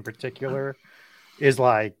think in particular is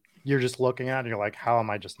like you're just looking at and you're like, how am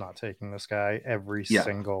I just not taking this guy every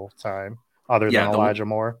single time other than Elijah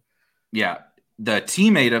Moore? Yeah. The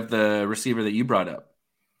teammate of the receiver that you brought up,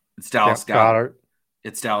 it's Dallas Goedert.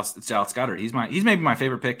 It's Dallas Goedert. He's maybe my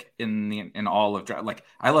favorite pick in all of draft. Like,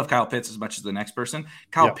 I love Kyle Pitts as much as the next person.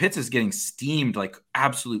 Kyle Pitts is getting steamed like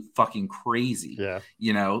absolute fucking crazy. Yeah.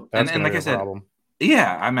 And like I said,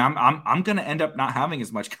 yeah, I'm gonna end up not having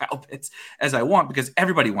as much Kyle Pitts as I want because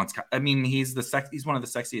everybody wants. I mean, he's one of the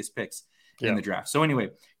sexiest picks in the draft. So anyway,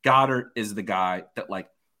 Goedert is the guy that, like,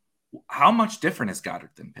 how much different is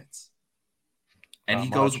Goedert than Pitts? And he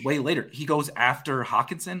goes way later. He goes after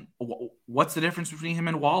Hawkinson. What's the difference between him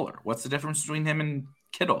and Waller? What's the difference between him and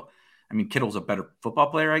Kittle? I mean, Kittle's a better football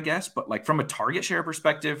player, I guess. But like from a target share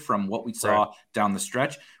perspective, from what we saw down the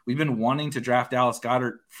stretch, we've been wanting to draft Dallas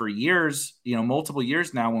Goedert for years, multiple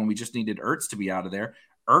years now when we just needed Ertz to be out of there.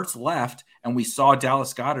 Ertz left, and we saw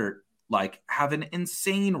Dallas Goedert like have an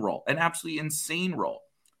insane role, an absolutely insane role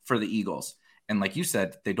for the Eagles. And like you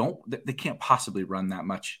said, they can't possibly run that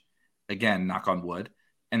much. Again, knock on wood.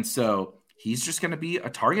 And so he's just going to be a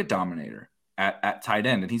target dominator at tight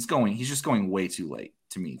end. And he's just going way too late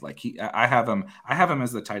to me. Like I have him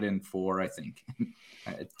as the tight end 4, I think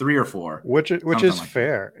 3 or 4, which is like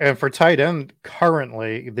fair. That. And for tight end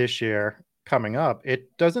currently this year coming up,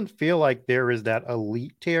 it doesn't feel like there is that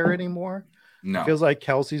elite tier anymore. No, it feels like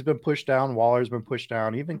Kelsey's been pushed down. Waller's been pushed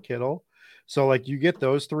down, even Kittle. So like you get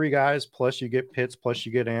those 3 guys, plus you get Pitts, plus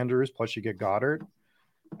you get Andrews, plus you get Goddard.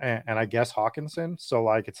 And I guess Hawkinson. So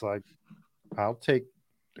like it's like I'll take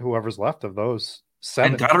whoever's left of those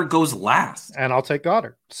 7. And Goddard goes last. And I'll take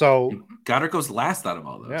Goddard. So Goddard goes last out of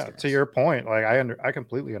all those. Yeah, guys. To your point, like I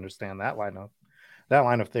completely understand that line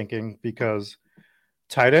of thinking because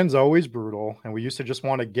tight end's always brutal, and we used to just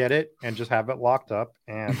want to get it and just have it locked up.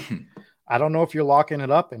 And I don't know if you're locking it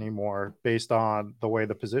up anymore based on the way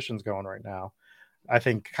the position's going right now. I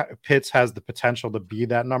think Pitts has the potential to be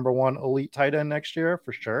that number 1 elite tight end next year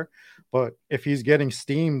for sure. But if he's getting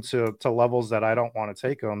steamed to levels that I don't want to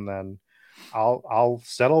take him, then I'll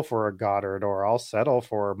settle for a Goddard, or I'll settle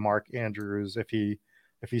for Mark Andrews if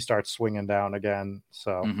he starts swinging down again.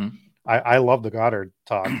 So I love the Goddard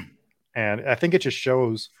talk. And I think it just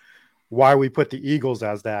shows why we put the Eagles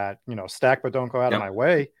as that, stack but don't go out of my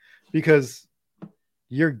way, because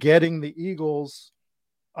you're getting the Eagles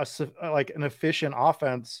like an efficient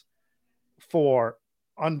offense for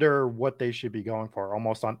under what they should be going for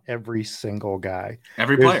almost on every single guy,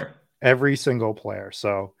 every single player.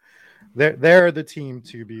 So they're the team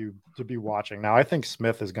to be watching. Now I think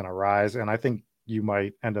Smith is going to rise, and I think you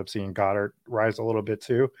might end up seeing Goddard rise a little bit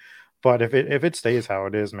too. But if it stays how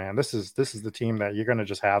it is, man, this is the team that you're going to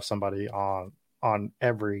just have somebody on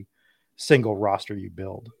every single roster you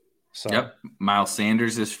build. So. Yep. Miles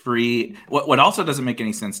Sanders is free. What also doesn't make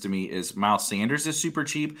any sense to me is Miles Sanders is super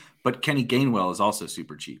cheap, but Kenny Gainwell is also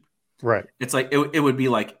super cheap. Right. It's like it would be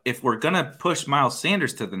like if we're going to push Miles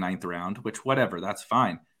Sanders to the 9th round, which whatever, that's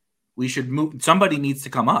fine. We should move. Somebody needs to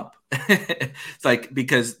come up. It's like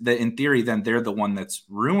because in theory, then they're the one that's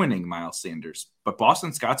ruining Miles Sanders. But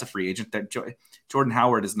Boston Scott's a free agent. That Jordan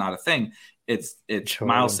Howard is not a thing. It's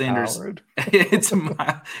Miles Sanders.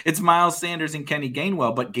 it's Miles Sanders and Kenny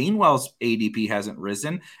Gainwell, but Gainwell's ADP hasn't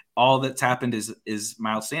risen. All that's happened is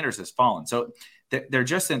Miles Sanders has fallen. So they're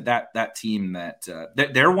just in that team that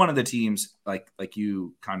they're one of the teams like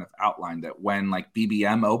you kind of outlined that when like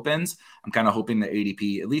BBM opens, I'm kind of hoping the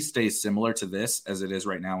ADP at least stays similar to this as it is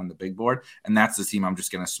right now in the big board, and that's the team I'm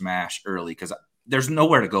just going to smash early because there's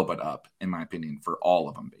nowhere to go but up, in my opinion, for all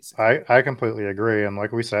of them, basically. I completely agree. And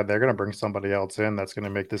like we said, they're going to bring somebody else in that's going to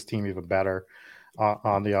make this team even better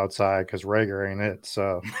on the outside because Rager ain't it.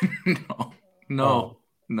 So no,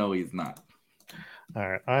 he's not. All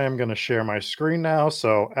right. I am going to share my screen now.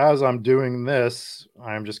 So as I'm doing this,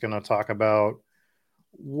 I'm just going to talk about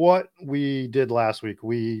what we did last week.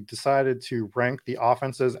 We decided to rank the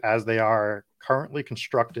offenses as they are currently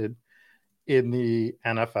constructed in the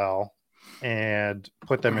NFL and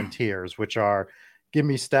put them in tiers, which are give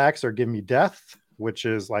me stacks or give me death, which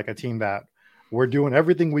is like a team that we're doing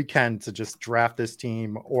everything we can to just draft this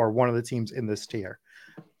team or one of the teams in this tier.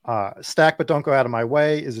 Stack but don't go out of my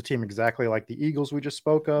way is a team exactly like the Eagles we just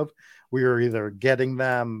spoke of. We are either getting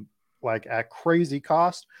them like at crazy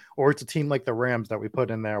cost, or it's a team like the Rams that we put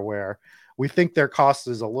in there where we think their cost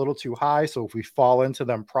is a little too high. So if we fall into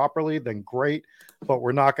them properly, then great, but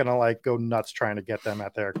we're not going to like go nuts trying to get them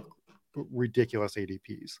at their ridiculous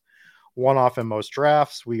ADPs. One off in most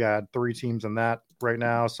drafts. We got 3 teams in that right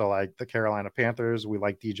now. So like the Carolina Panthers, we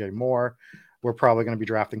like DJ Moore. We're probably going to be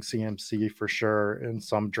drafting CMC for sure in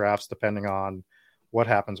some drafts, depending on what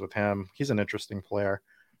happens with him. He's an interesting player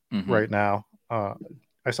right now.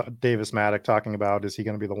 I saw Davis Maddock talking about, is he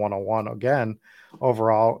going to be the 101 again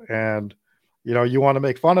overall? And, you know, you want to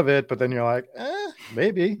make fun of it, but then you're like,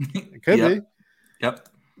 maybe it could be. Yep.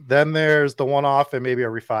 Then there's the one-off and maybe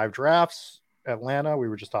every 5 drafts. Atlanta, we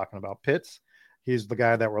were just talking about Pitts. He's the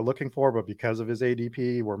guy that we're looking for, but because of his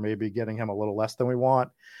ADP, we're maybe getting him a little less than we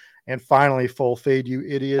want. And finally, full fade, you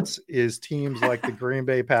idiots, is teams like the Green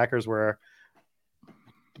Bay Packers, where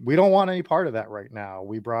we don't want any part of that right now.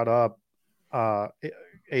 We brought up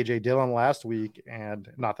AJ Dillon last week, and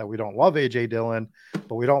not that we don't love AJ Dillon,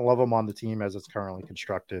 but we don't love him on the team as it's currently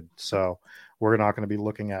constructed. So we're not going to be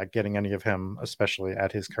looking at getting any of him, especially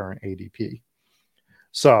at his current ADP.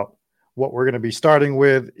 So what we're going to be starting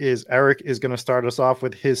with is Eric is going to start us off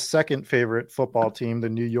with his second favorite football team, the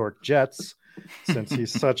New York Jets, since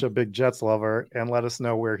he's such a big Jets lover, and let us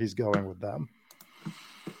know where he's going with them.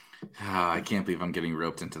 I can't believe I'm getting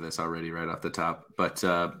roped into this already right off the top. But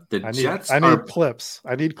Jets. I need clips.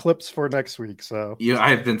 I need clips for next week. So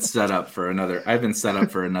I've been set up for another. I've been set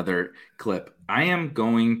up for another clip. I am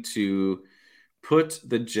going to put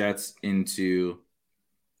the Jets into.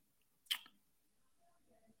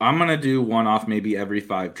 I'm going to do one off maybe every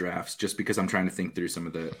 5 drafts, just because I'm trying to think through some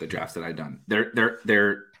of the drafts that I've done.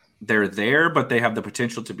 They're there, but they have the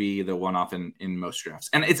potential to be the one off in most drafts.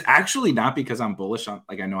 And it's actually not because I'm bullish on,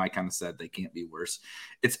 like, I know I kind of said they can't be worse.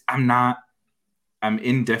 I'm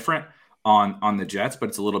indifferent on the Jets, but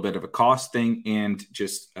it's a little bit of a cost thing and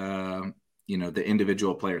just, the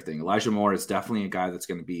individual player thing. Elijah Moore is definitely a guy that's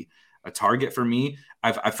going to be a target for me.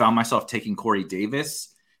 I've found myself taking Corey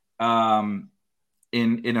Davis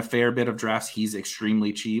in a fair bit of drafts. He's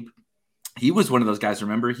extremely cheap. He was one of those guys,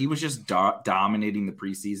 remember, he was just dominating the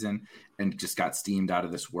preseason and just got steamed out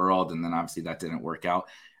of this world. And then obviously that didn't work out.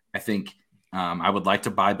 I think I would like to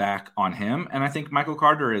buy back on him. And I think Michael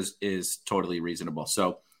Carter is totally reasonable.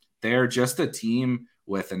 So they're just a team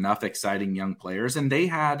with enough exciting young players. And they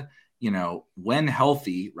had, when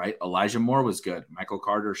healthy, right? Elijah Moore was good. Michael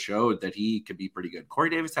Carter showed that he could be pretty good. Corey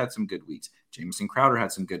Davis had some good weeks. Jamison Crowder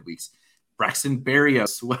had some good weeks. Braxton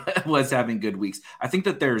Berrios was having good weeks. I think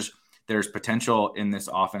that there's potential in this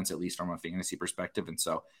offense, at least from a fantasy perspective. And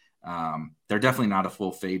so they're definitely not a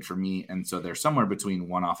full fade for me. And so they're somewhere between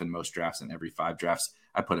one off in most drafts, and every 5 drafts,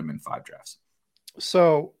 I put them in 5 drafts.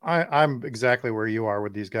 So I'm exactly where you are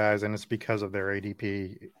with these guys, and it's because of their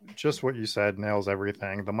ADP. Just what you said nails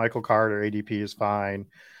everything. The Michael Carter ADP is fine.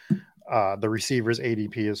 The receivers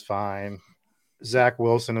ADP is fine. Zach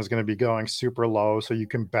Wilson is going to be going super low, so you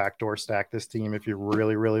can backdoor stack this team if you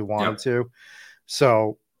really, really wanted to.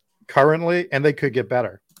 So currently, and they could get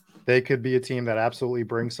better. They could be a team that absolutely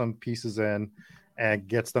brings some pieces in and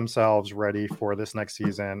gets themselves ready for this next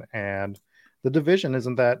season. And the division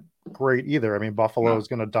isn't that great either. I mean, Buffalo is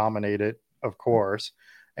going to dominate it, of course,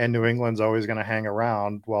 and New England's always going to hang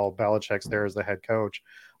around while Belichick's there as the head coach.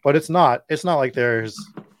 But it's not like there's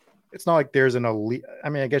an elite. I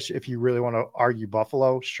mean, I guess if you really want to argue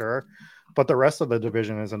Buffalo, sure, but the rest of the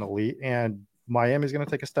division is an elite, and Miami's going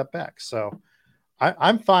to take a step back. So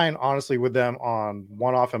I'm fine, honestly, with them on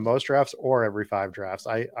one off in most drafts or every 5 drafts.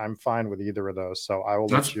 I'm fine with either of those. So I will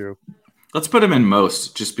let you. Let's put them in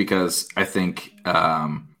most, just because I think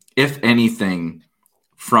if anything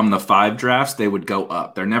from the 5 drafts, they would go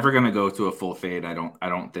up. They're never going to go to a full fade. I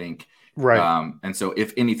don't think. Right. And so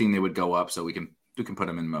if anything, they would go up. So we can put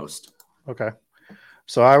them in most. Okay.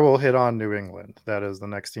 So I will hit on New England. That is the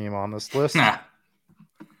next team on this list.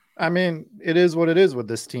 I mean, it is what it is with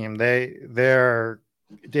this team. They're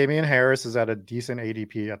Damian Harris is at a decent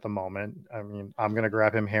ADP at the moment. I mean, I'm going to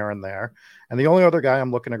grab him here and there. And the only other guy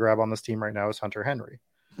I'm looking to grab on this team right now is Hunter Henry.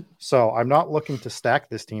 So I'm not looking to stack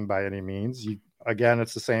this team by any means. Again,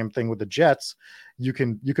 it's the same thing with the Jets. You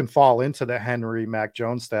can fall into the Henry Mac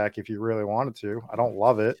Jones stack if you really wanted to. I don't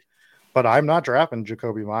love it, but I'm not drafting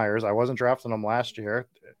Jacoby Myers. I wasn't drafting him last year.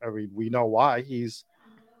 I mean, we know why. He's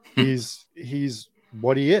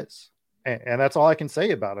what he is, and that's all I can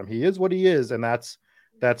say about him. He is what he is, and that's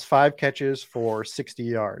 5 catches for 60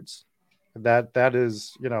 yards. That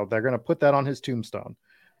is, they're going to put that on his tombstone.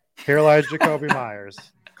 Here lies Jacoby Myers,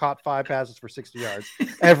 caught 5 passes for 60 yards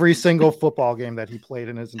every single football game that he played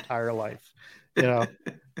in his entire life.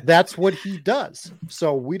 That's what he does.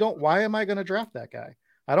 So why am I going to draft that guy?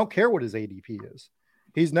 I don't care what his ADP is.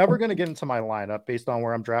 He's never going to get into my lineup based on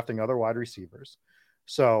where I'm drafting other wide receivers.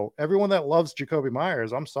 So everyone that loves Jacoby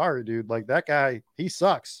Myers, I'm sorry, dude. Like, that guy, he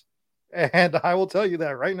sucks. And I will tell you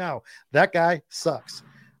that right now, that guy sucks.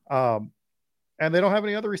 And they don't have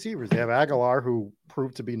any other receivers. They have Aguilar, who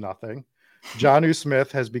proved to be nothing. Jonnu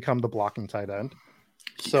Smith has become the blocking tight end.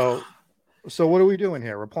 So what are we doing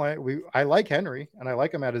here? We're playing. I like Henry, and I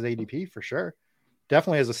like him at his ADP for sure.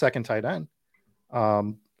 Definitely as a second tight end.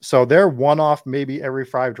 So they're one off maybe every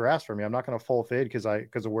 5 drafts for me. I'm not going to full fade because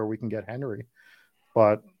of where we can get Henry.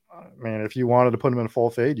 But I mean, if you wanted to put him in full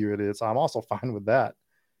fade, you idiots, I'm also fine with that.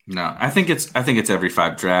 No, I think it's every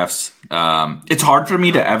 5 drafts. It's hard for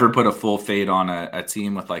me to ever put a full fade on a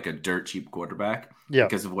team with like a dirt cheap quarterback. Yeah.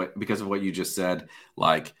 Because of what you just said.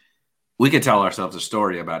 Like, we could tell ourselves a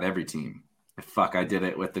story about every team. Fuck, I did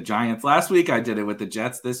it with the Giants last week. I did it with the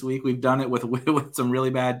Jets this week. We've done it with some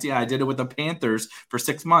really bad teams. I did it with the Panthers for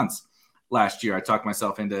 6 months last year. I talked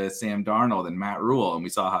myself into Sam Darnold and Matt Rule, and we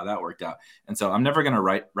saw how that worked out. And so I'm never going to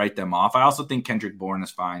write them off. I also think Kendrick Bourne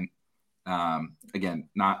is fine. Again,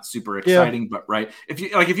 not super exciting, but right. If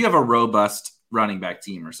you have a robust running back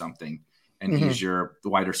team or something, and he's your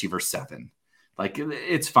wide receiver 7, like,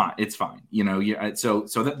 it's fine. It's fine.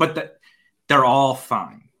 They're all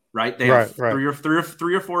fine. Right. They have three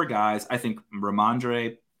or four guys. I think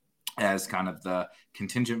Ramondre as kind of the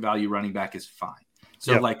contingent value running back is fine.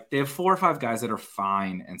 So like, they have 4 or 5 guys that are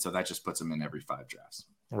fine. And so that just puts them in every 5 drafts.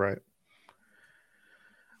 Right.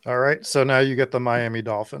 All right. So now you get the Miami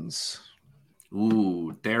Dolphins.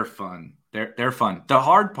 Ooh, they're fun. They're fun. The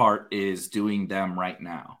hard part is doing them right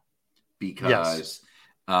now because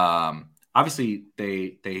obviously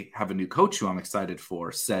they have a new coach who I'm excited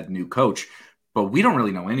for, said new coach. But we don't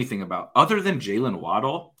really know anything about other than Jalen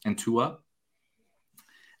Waddle and Tua.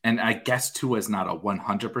 And I guess Tua is not a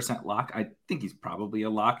 100% lock. I think he's probably a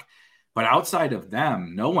lock. But outside of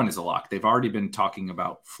them, no one is a lock. They've already been talking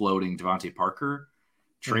about floating Devontae Parker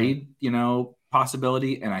trade,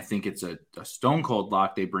 possibility. And I think it's a stone cold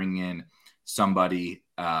lock. They bring in somebody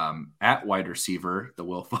at wide receiver. The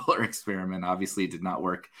Will Fuller experiment obviously did not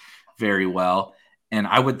work very well. And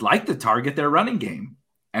I would like to target their running game.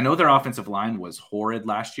 I know their offensive line was horrid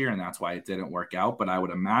last year, and that's why it didn't work out. But I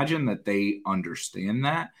would imagine that they understand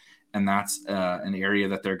that, and that's an area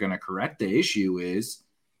that they're going to correct. The issue is,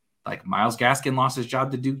 like, Myles Gaskin lost his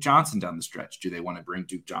job to Duke Johnson down the stretch. Do they want to bring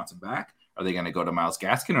Duke Johnson back? Are they going to go to Myles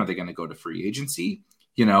Gaskin? Are they going to go to free agency?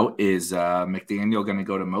 Is McDaniel going to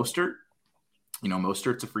go to Mostert?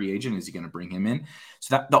 Mostert's a free agent. Is he going to bring him in?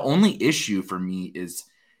 So that the only issue for me is,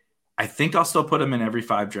 I think I'll still put him in every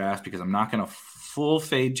 5 drafts because I'm not going to full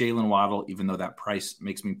fade Jalen Waddle, even though that price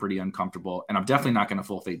makes me pretty uncomfortable. And I'm definitely not going to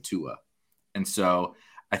full fade Tua. And so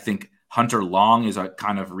I think Hunter Long is a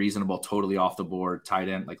kind of reasonable, totally off the board tight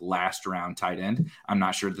end, like last round tight end. I'm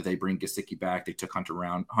not sure that they bring Gesicki back. They took Hunter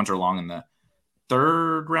Long in the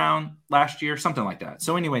 3rd round last year, something like that.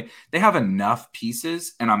 So anyway, they have enough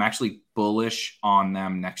pieces, and I'm actually bullish on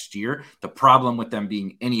them next year. The problem with them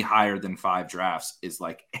being any higher than 5 drafts is,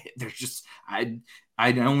 like, there's just, I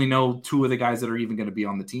only know 2 of the guys that are even going to be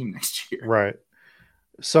on the team next year. Right.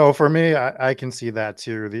 So for me, I can see that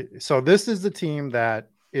too. So this is the team that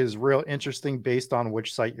is real interesting based on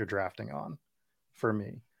which site you're drafting on for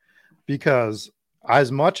me, because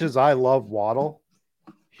as much as I love Waddle,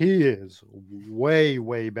 he is way,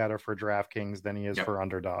 way better for DraftKings than he is for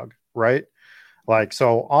Underdog, right? Like,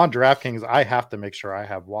 so on DraftKings, I have to make sure I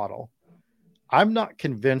have Waddle. I'm not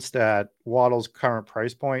convinced at Waddle's current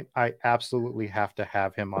price point. I absolutely have to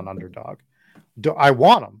have him on Underdog. I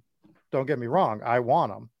want him. Don't get me wrong. I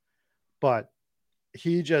want him. But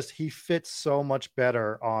he fits so much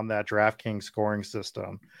better on that DraftKings scoring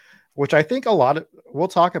system, which I think we'll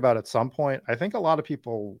talk about at some point. I think a lot of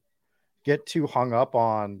people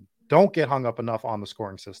don't get hung up enough on the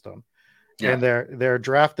scoring system. Yeah. And they're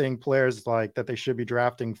drafting players like that they should be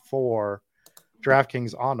drafting for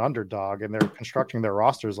DraftKings on Underdog, and they're constructing their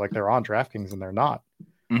rosters like they're on DraftKings, and they're not.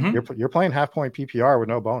 Mm-hmm. You're playing half point PPR with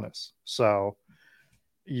no bonus. So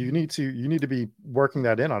you need to be working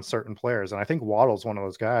that in on certain players. And I think Waddle's one of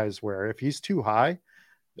those guys where if he's too high,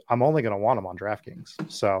 I'm only going to want him on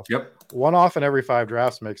DraftKings. So yep, one off in every 5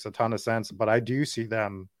 drafts makes a ton of sense. But I do see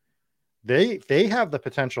them. They have the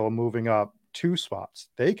potential of moving up 2 spots.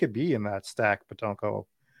 They could be in that stack Potonko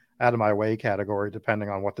out of my way category, depending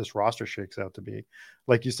on what this roster shakes out to be.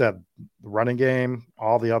 Like you said, the running game,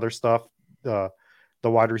 all the other stuff, the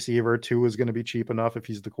wide receiver too is going to be cheap enough if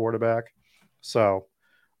he's the quarterback. So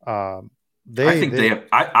I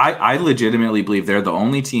legitimately believe they're the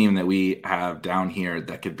only team that we have down here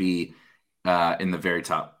that could be in the very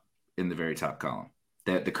top column.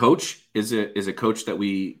 That the coach is a coach that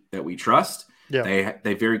we trust. Yeah.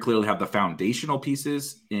 They very clearly have the foundational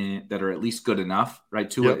pieces that are at least good enough, right?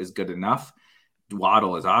 Tua is good enough.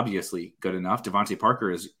 Waddle is obviously good enough. Devontae Parker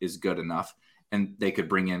is good enough. And they could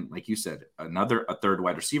bring in, like you said, a third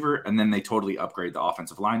wide receiver, and then they totally upgrade the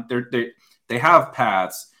offensive line. They have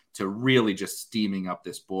paths to really just steaming up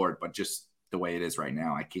this board, but just the way it is right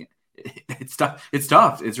now, I can't. It's tough. It's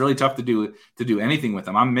tough. It's really tough to do anything with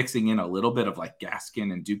them. I'm mixing in a little bit of like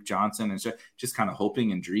Gaskin and Duke Johnson and just kind of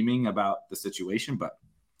hoping and dreaming about the situation, but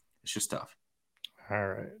it's just tough. All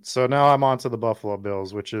right. So now I'm on to the Buffalo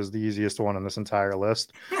Bills, which is the easiest one on this entire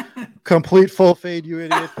list. Complete full fade, you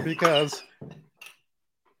idiot, because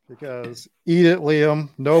eat it, Liam.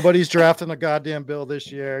 Nobody's drafting a goddamn Bill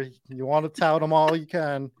this year. You want to tout them all you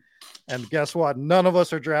can. And guess what? None of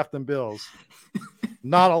us are drafting Bills.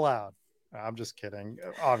 Not allowed. I'm just kidding.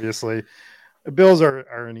 Obviously, the Bills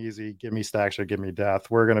are an easy give me stacks or give me death.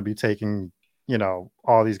 We're going to be taking,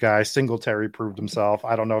 all these guys. Singletary proved himself.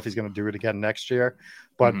 I don't know if he's going to do it again next year,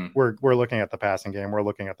 but we're looking at the passing game. We're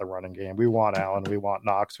looking at the running game. We want Allen. We want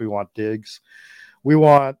Knox. We want Diggs. We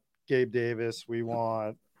want Gabe Davis.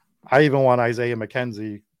 I even want Isaiah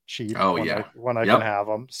McKenzie cheap when I can have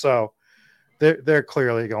them. So they're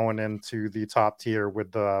clearly going into the top tier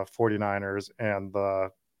with the 49ers and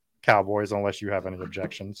the Cowboys, unless you have any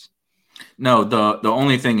objections. No, the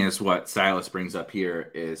only thing is what Silas brings up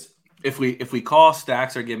here is if we call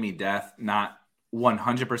stacks or give me death, not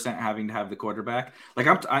 100% having to have the quarterback. Like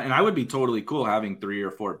and I would be totally cool having 3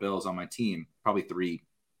 or 4 Bills on my team, probably 3,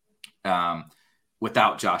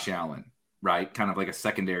 without Josh Allen. Right, kind of like a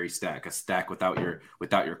secondary stack, a stack without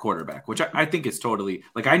your quarterback, which I think is totally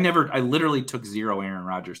like I literally took 0 Aaron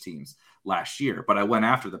Rodgers teams last year, but I went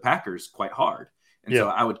after the Packers quite hard, and so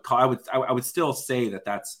I would still say that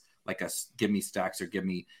that's like a give me stacks or give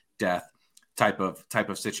me death type of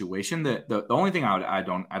situation. The only thing I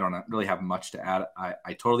don't really have much to add.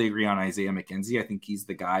 I totally agree on Isaiah McKenzie. I think he's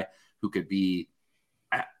the guy who could be.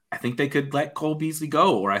 I think they could let Cole Beasley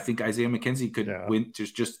go, or I think Isaiah McKenzie could win,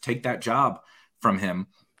 just take that job from him.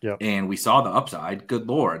 Yep. And we saw the upside. Good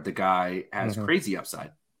Lord, the guy has crazy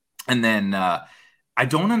upside. And then I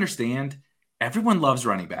don't understand. Everyone loves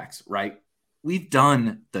running backs, right? We've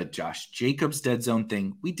done the Josh Jacobs dead zone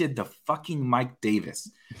thing. We did the fucking Mike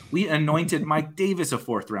Davis. We anointed Mike Davis a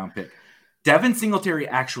 4th round pick. Devin Singletary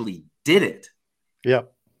actually did it.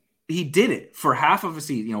 Yep. He did it for half of a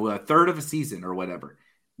season, a third of a season or whatever.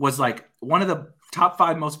 Was like one of the top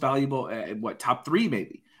 5 most valuable, top 3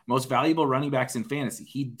 maybe, most valuable running backs in fantasy.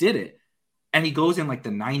 He did it, and he goes in like the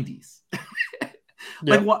 90s.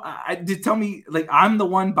 Like what? Tell me, like I'm the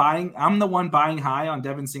one buying high on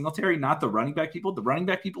Devin Singletary, not the running back people. The running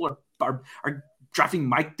back people are drafting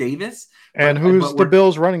Mike Davis. And who's the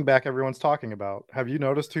Bills running back everyone's talking about? Have you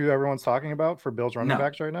noticed who everyone's talking about for Bills running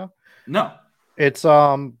backs right now? No. It's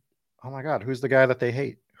oh my God, who's the guy that they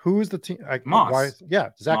hate? Who's the team? Moss.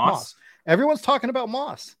 Zach Moss. Everyone's talking about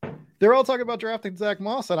Moss. They're all talking about drafting Zach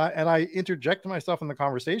Moss, and I interjected myself in the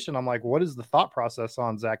conversation. I'm like, what is the thought process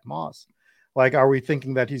on Zach Moss? Like, are we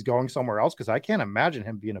thinking that he's going somewhere else? Because I can't imagine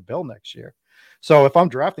him being a Bill next year. So if I'm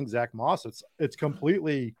drafting Zach Moss, it's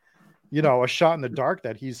completely, a shot in the dark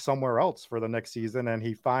that he's somewhere else for the next season, and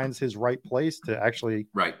he finds his right place to actually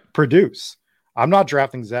produce. I'm not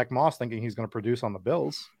drafting Zach Moss thinking he's going to produce on the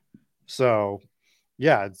Bills. So.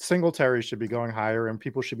 Yeah, Singletary should be going higher, and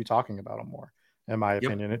people should be talking about him more, in my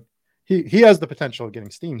opinion. He has the potential of getting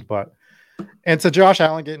steamed, and to Josh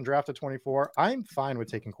Allen getting drafted 24, I'm fine with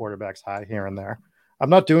taking quarterbacks high here and there. I'm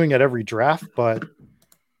not doing it every draft, but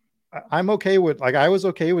I'm okay with, I was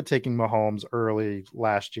okay with taking Mahomes early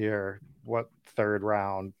last year. What, 3rd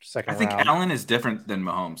round, 2nd round? I think Allen is different than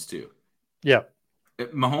Mahomes too. Yeah.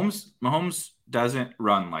 Mahomes doesn't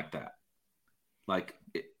run like that. Like,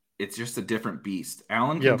 it's just a different beast.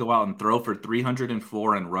 Allen can go out and throw for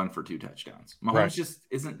 304 and run for 2 touchdowns. Mahomes just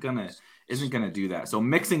isn't gonna do that. So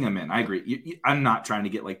mixing them in, I agree. I'm not trying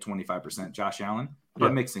to get like 25% Josh Allen,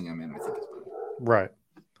 but mixing them in, I think is better. Right.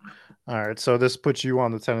 All right. So this puts you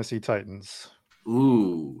on the Tennessee Titans.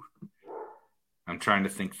 Ooh. I'm trying to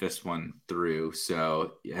think this one through.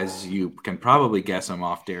 So as you can probably guess, I'm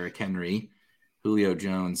off Derrick Henry. Julio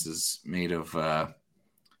Jones is made of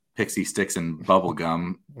pixie sticks and bubble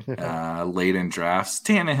gum late in drafts.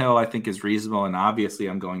 Tannehill, I think, is reasonable. And obviously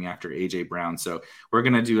I'm going after A.J. Brown. So we're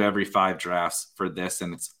going to do every 5 drafts for this.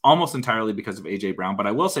 And it's almost entirely because of A.J. Brown. But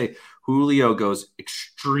I will say Julio goes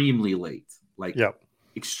extremely late.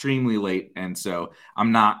 Extremely late. And so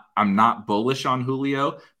I'm not bullish on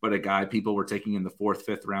Julio, but a guy people were taking in the 4th,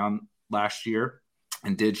 5th round last year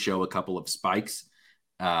and did show a couple of spikes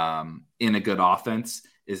in a good offense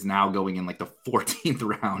is now going in like the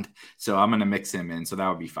 14th round. So I'm going to mix him in. So that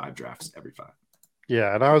would be 5 drafts every 5.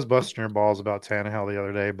 Yeah. And I was busting your balls about Tannehill the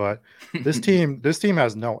other day, but this team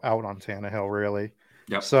has no out on Tannehill really.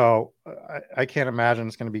 Yep. So I can't imagine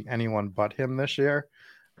it's going to be anyone but him this year.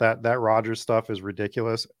 That Rodgers stuff is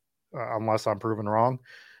ridiculous unless I'm proven wrong.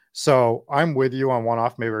 So I'm with you on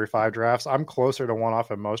one-off maybe every 5 drafts. I'm closer to one-off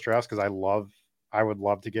in most drafts because I would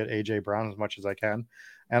love to get A.J. Brown as much as I can.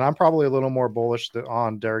 And I'm probably a little more bullish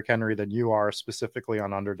on Derrick Henry than you are, specifically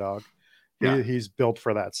on Underdog. Yeah. He's built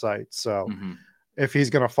for that site. So if he's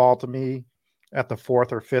going to fall to me at the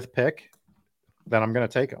 4th or 5th pick, then I'm going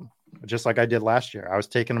to take him. Just like I did last year. I was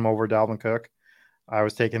taking him over Dalvin Cook. I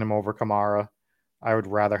was taking him over Kamara. I would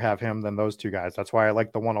rather have him than those 2 guys. That's why I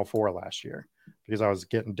liked the 104 last year, because I was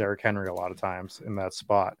getting Derrick Henry a lot of times in that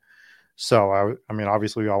spot. So, I mean,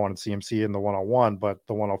 obviously we all wanted CMC in the 101, but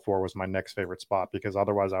the 104 was my next favorite spot because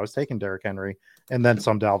otherwise I was taking Derrick Henry and then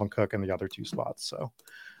some Dalvin Cook in the other 2 spots. So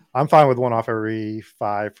I'm fine with one off every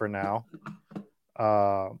 5 for now,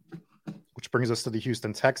 which brings us to the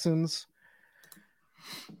Houston Texans.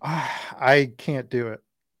 I can't do it.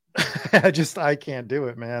 I can't do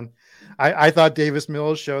it, man. I thought Davis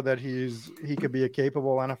Mills showed that he could be a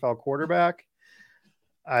capable NFL quarterback.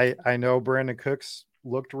 I know Brandon Cooks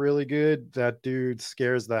looked really good. That dude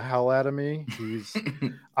scares the hell out of me.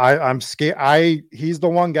 I'm scared. He's the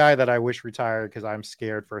one guy that I wish retired because I'm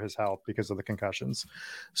scared for his health because of the concussions.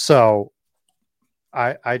 So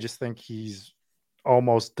I just think he's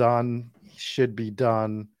almost done. He should be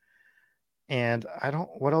done. And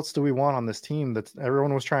what else do we want on this team? That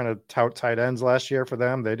everyone was trying to tout tight ends last year for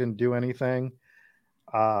them. They didn't do anything.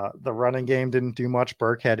 The running game didn't do much.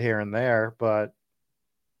 Burkhead here and there, but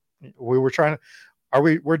we were trying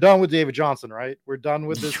to, we're done with David Johnson, right? We're done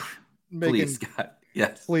with this. Please, God.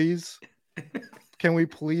 Yes. Please. Can we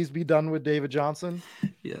please be done with David Johnson?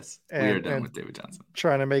 Yes. We are done with David Johnson.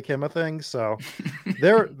 Trying to make him a thing. So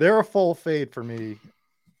they're a full fade for me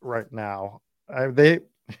right now. They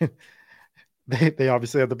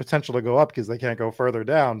obviously have the potential to go up because they can't go further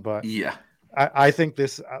down. But yeah, I think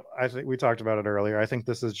we talked about it earlier. I think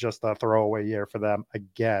this is just a throwaway year for them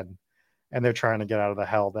again. And they're trying to get out of the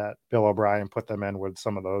hell that Bill O'Brien put them in with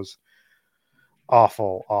some of those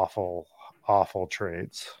awful, awful, awful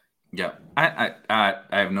trades. Yeah, I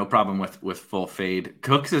have no problem with full fade.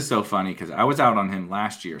 Cooks is so funny because I was out on him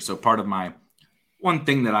last year. So part of my one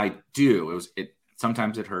thing that I do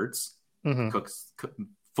sometimes it hurts. Cooks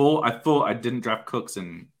I didn't draft Cooks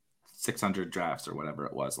in 600 drafts or whatever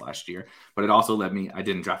it was last year, but it also led me, I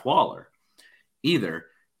didn't draft Waller either.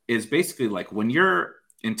 Is basically like when your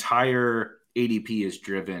entire ADP is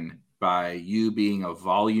driven by you being a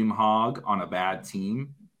volume hog on a bad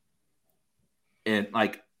team, and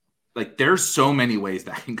like there's so many ways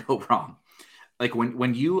that can go wrong. Like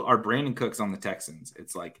when you are Brandon Cooks on the Texans,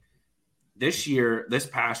 it's like this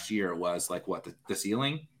past year was like what the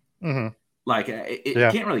ceiling. Like it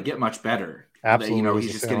can't really get much better. Absolutely,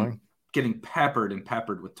 he's just getting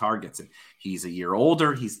peppered with targets, and he's a year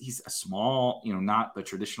older. He's a small, not the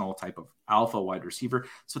traditional type of alpha wide receiver.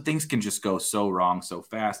 So things can just go so wrong so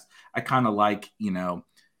fast. I kind of like,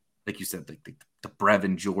 like you said, like the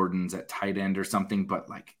Brevin Jordans at tight end or something. But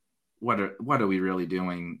like, what are we really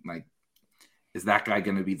doing? Like, is that guy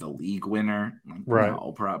going to be the league winner? Like, right?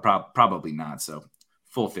 No, probably not. So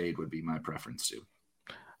full fade would be my preference too.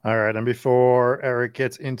 All right. And before Eric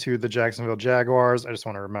gets into the Jacksonville Jaguars, I just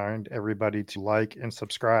want to remind everybody to like and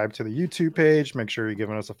subscribe to the YouTube page. Make sure you're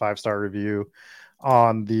giving us a 5-star review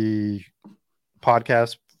on the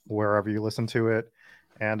podcast, wherever you listen to it.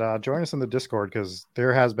 And join us in the Discord because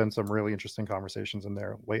there has been some really interesting conversations in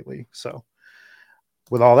there lately. So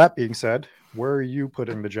with all that being said, where are you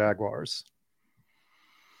putting the Jaguars?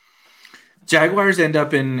 Jaguars end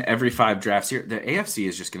up in every 5 drafts here. The AFC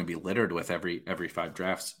is just going to be littered with every 5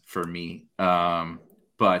 drafts for me.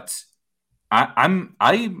 But I'm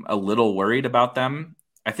a little worried about them.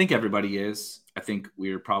 I think everybody is. I think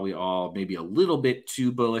we're probably all maybe a little bit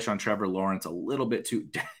too bullish on Trevor Lawrence, a little bit too.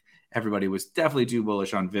 everybody was definitely too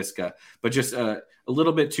bullish on Visca, but just a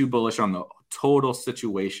little bit too bullish on the total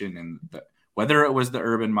situation and whether it was the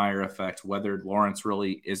Urban Meyer effect, whether Lawrence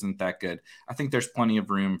really isn't that good. I think there's plenty of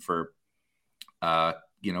room for,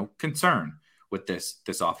 concern with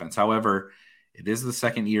this offense. However, it is the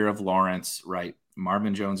second year of Lawrence, right?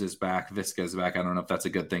 Marvin Jones is back. Visca is back. I don't know if that's a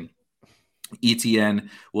good thing. ETN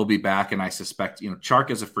will be back, and I suspect, Chark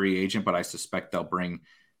is a free agent, but I suspect they'll bring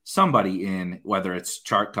somebody in, whether it's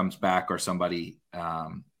Chark comes back or somebody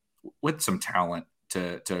with some talent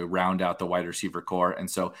to round out the wide receiver core. And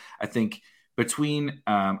so I think between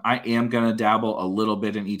I am going to dabble a little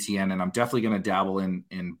bit in ETN, and I'm definitely going to dabble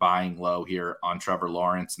in buying low here on Trevor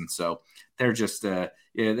Lawrence. And so they're just that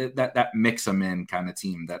mix them in kind of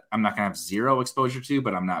team that I'm not going to have zero exposure to,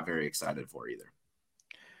 but I'm not very excited for either.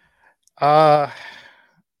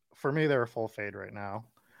 For me, they're a full fade right now.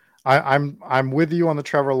 I'm with you on the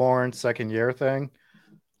Trevor Lawrence second year thing,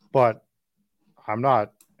 but I'm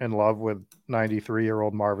not in love with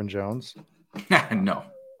 93-year-old Marvin Jones. No.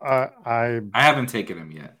 I haven't taken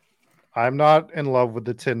him yet. I'm not in love with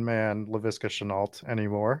the Tin Man Laviska Shenault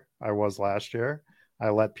anymore. I was last year. I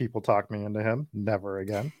let people talk me into him. Never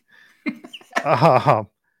again. I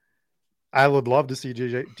would love to see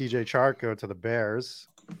DJ Chark go to the Bears.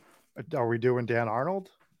 Are we doing Dan Arnold?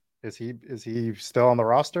 Is he still on the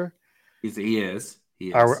roster? He is.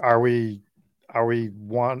 Are we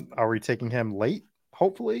taking him late?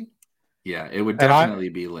 Hopefully. Yeah, it would definitely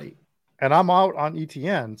be late. And I'm out on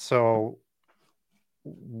ETN, so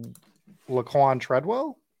Laquan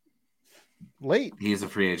Treadwell late. He's a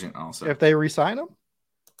free agent also. If they re-sign him,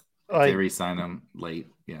 they re-sign him late,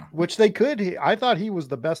 yeah. Which they could. I thought he was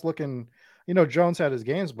the best looking. Jones had his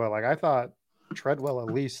games, but I thought Treadwell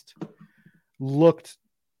at least looked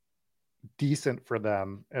decent for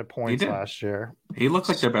them at points last year. He looked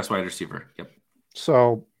like their best wide receiver. Yep.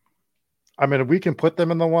 So, if we can put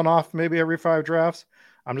them in the one-off maybe every 5 drafts,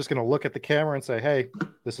 I'm just going to look at the camera and say, hey,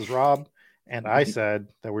 this is Rob. And I said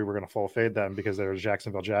that we were going to full fade them because they're the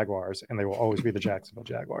Jacksonville Jaguars, and they will always be the Jacksonville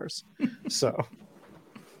Jaguars. So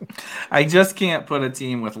I just can't put a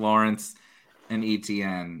team with Lawrence and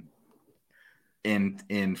ETN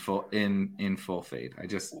in full fade.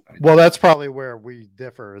 Well, that's probably where we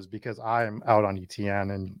differ, is because I'm out on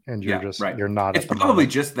ETN and you're you're not. It's probably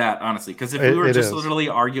just that, honestly, because if we were just literally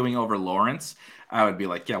arguing over Lawrence, I would be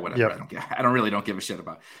like, yeah, whatever. Yep. I don't give a shit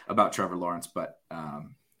about Trevor Lawrence, but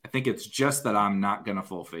I think it's just that I'm not gonna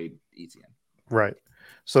full fade ETN. Right.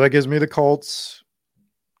 So that gives me the Colts.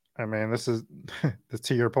 This is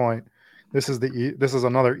to your point. This is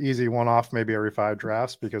another easy one-off, maybe every 5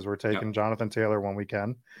 drafts, because we're taking Jonathan Taylor when we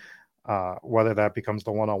can. Whether that becomes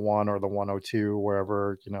the 101 or the 102,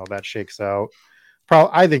 wherever that shakes out.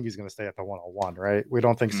 I think he's going to stay at the 101, right? We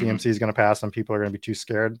don't think CMC is going to pass, and people are going to be too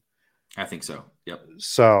scared. I think so. Yep.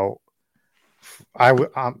 So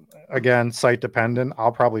again, site dependent.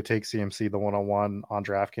 I'll probably take CMC the 101 on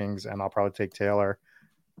DraftKings, and I'll probably take Taylor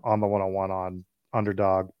on the 101 on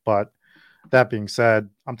Underdog. But that being said,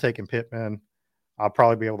 I'm taking Pittman. I'll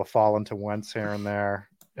probably be able to fall into Wentz here and there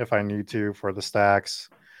if I need to for the stacks.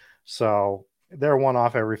 So they're one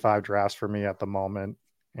off every 5 drafts for me at the moment.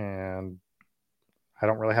 And I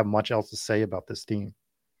don't really have much else to say about this team.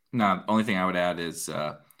 No, the only thing I would add is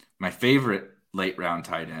my favorite late round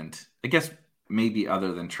tight end, I guess maybe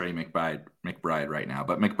other than Trey McBride right now,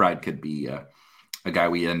 but McBride could be a guy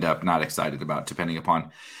we end up not excited about depending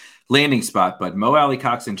upon landing spot. But Mo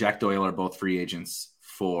Alley-Cox and Jack Doyle are both free agents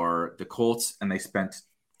for the Colts, and they spent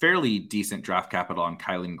fairly decent draft capital on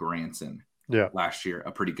Kylan Granson last year,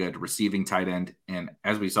 a pretty good receiving tight end. And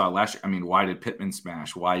as we saw last year, why did Pittman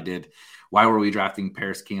smash? Why were we drafting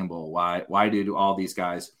Paris Campbell? Why did all these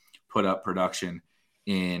guys put up production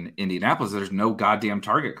in Indianapolis? There's no goddamn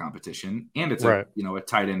target competition, and it's a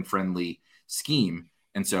tight end friendly scheme.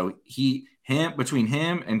 And so between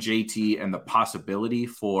him and JT and the possibility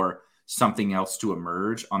for something else to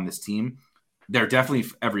emerge on this team, they're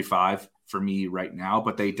definitely every 5 for me right now,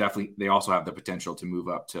 but they also have the potential to move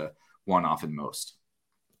up to one off in most.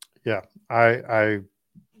 Yeah, I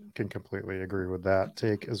can completely agree with that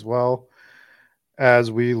take as well.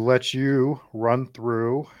 As we let you run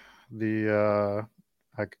through the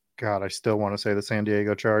I still want to say the San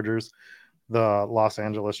Diego Chargers, the Los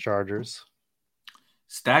Angeles Chargers.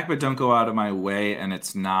 Stack, but don't go out of my way. And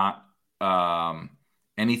it's not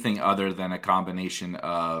anything other than a combination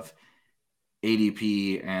of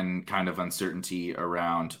ADP and kind of uncertainty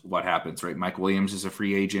around what happens, right? Mike Williams is a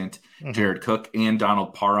free agent. Mm-hmm. Jared Cook and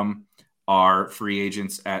Donald Parham are free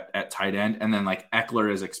agents at tight end. And then like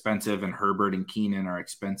Eckler is expensive and Herbert and Keenan are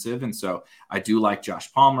expensive. And so I do like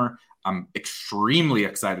Josh Palmer. I'm extremely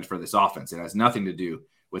excited for this offense. It has nothing to do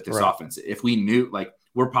with this offense. If we knew, like,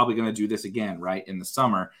 we're probably going to do this again, right, in the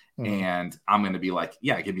summer, and I'm going to be like,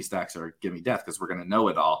 yeah, give me stacks or give me death because we're going to know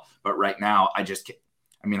it all. But right now, I just can't.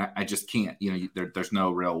 There's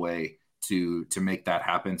no real way to make that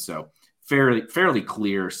happen. So fairly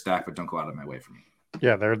clear stack, but don't go out of my way for me.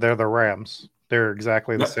 Yeah, they're the Rams. They're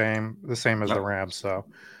exactly the same as the Rams. So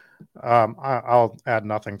I'll add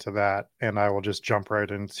nothing to that, and I will just jump right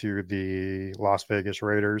into the Las Vegas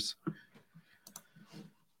Raiders.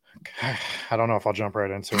 I don't know if I'll jump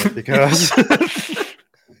right into it because I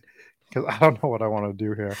don't know what I want to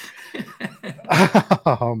do here.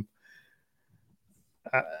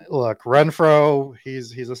 Look, Renfro,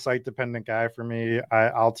 he's a site dependent guy for me.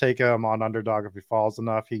 I'll take him on underdog if he falls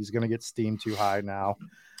enough. He's going to get steamed too high now.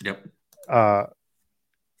 Yep.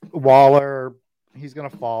 Waller, he's going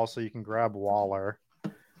to fall, so you can grab Waller.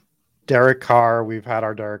 Derek Carr, we've had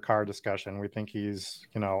our Derek Carr discussion. We think he's,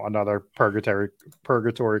 another purgatory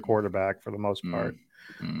quarterback for the most part.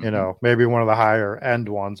 Maybe one of the higher end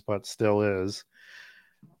ones, but still is.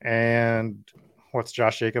 And what's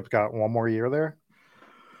Josh Jacobs got? One more year there?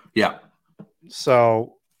 Yeah.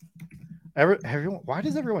 So, why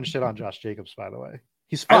does everyone shit on Josh Jacobs? By the way,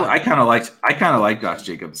 he's fine. I kind of like Josh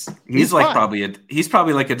Jacobs. He's like fine. He's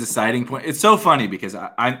probably like a deciding point. It's so funny because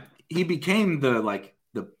he became the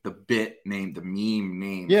bit name, the meme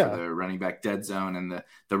name for the running back dead zone and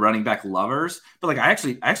the running back lovers. But like, I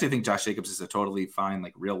actually think Josh Jacobs is a totally fine,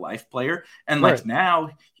 like, real life player. And like now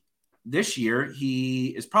this year, he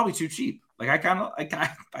is probably too cheap. Like I kind of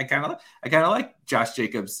like Josh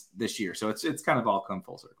Jacobs this year. So it's kind of all come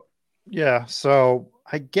full circle. Yeah. So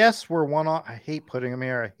I guess we're one off. I hate putting them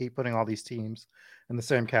here. I hate putting all these teams in the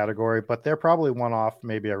same category, but they're probably one off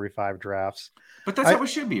maybe every 5 drafts. But that's how it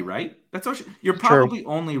should be, right? That's how you're probably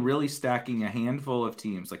only really stacking a handful of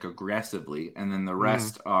teams like aggressively, and then the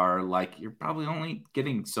rest are like you're probably only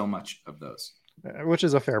getting so much of those. Which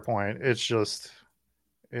is a fair point. It's just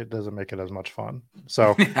it doesn't make it as much fun.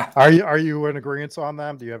 So are you in agreement on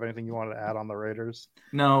them? Do you have anything you wanted to add on the Raiders?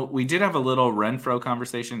 No, we did have a little Renfro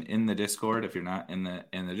conversation in the Discord. If you're not in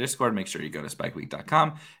the Discord, make sure you go to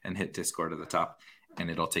spikeweek.com and hit Discord at the top, and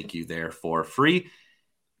it'll take you there for free.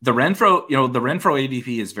 The Renfro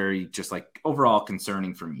ADP is very just like overall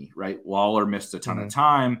concerning for me, right? Waller missed a ton of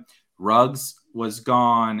time. Ruggs was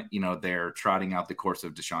gone. They're trotting out the course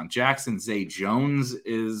of Deshaun Jackson. Zay Jones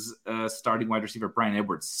is a starting wide receiver. Bryan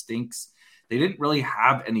Edwards stinks. They didn't really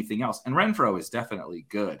have anything else. And Renfro is definitely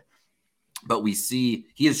good. But we see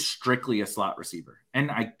he is strictly a slot receiver. And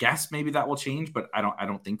I guess maybe that will change, but I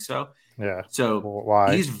don't think so. Yeah. So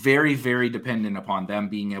why? He's very, very dependent upon them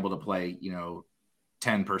being able to play,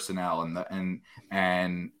 10 personnel and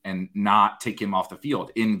not take him off the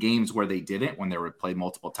field in games where they didn't, when they would play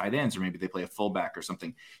multiple tight ends, or maybe they play a fullback or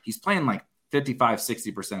something. He's playing like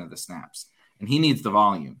 55-60% of the snaps, and he needs the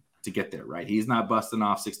volume to get there, right? He's not busting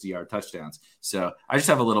off 60-yard touchdowns. So I just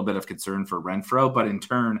have a little bit of concern for Renfro, but in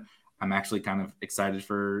turn, I'm actually kind of excited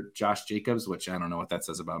for Josh Jacobs, which I don't know what that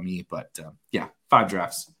says about me, but 5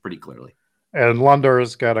 drafts pretty clearly. And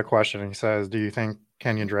Lunder's got a question. He says, do you think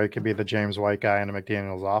Kenyon Drake could be the James White guy in a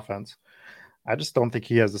McDaniels offense? I just don't think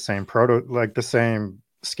he has the same the same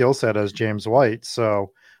skill set as James White.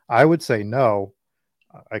 So I would say no.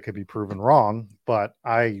 I could be proven wrong, but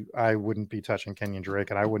I wouldn't be touching Kenyon Drake,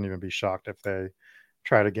 and I wouldn't even be shocked if they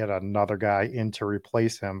try to get another guy in to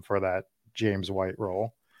replace him for that James White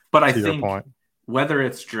role. But I think whether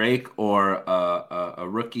it's Drake or a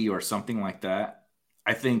rookie or something like that,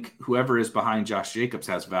 I think whoever is behind Josh Jacobs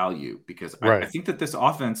has value, because I think that this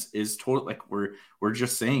offense is totally like we're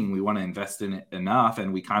just saying we want to invest in it enough,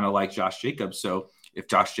 and we kind of like Josh Jacobs. So if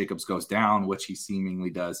Josh Jacobs goes down, which he seemingly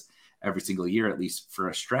does every single year, at least for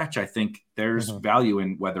a stretch, I think there's value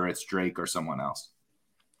in whether it's Drake or someone else.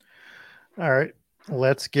 All right.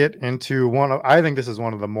 Let's get into I think this is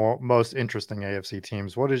one of the most interesting AFC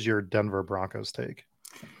teams. What is your Denver Broncos take?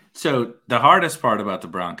 So the hardest part about the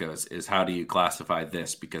Broncos is how do you classify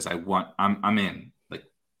this? Because I'm in. Like,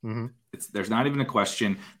 there's not even a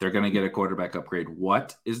question. They're going to get a quarterback upgrade.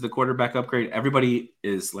 What is the quarterback upgrade? Everybody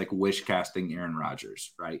is like wish casting Aaron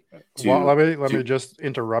Rodgers, right? Let me just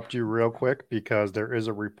interrupt you real quick, because there is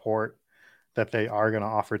a report that they are going to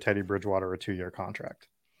offer Teddy Bridgewater a 2-year contract.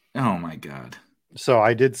 Oh my God. So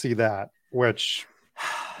I did see that, which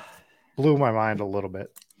blew my mind a little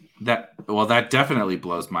bit. That definitely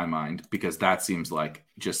blows my mind, because that seems like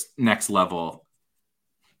just next level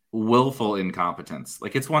willful incompetence.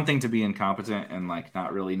 Like, it's one thing to be incompetent and like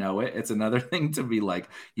not really know it. It's another thing to be like,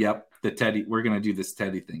 yep, we're going to do this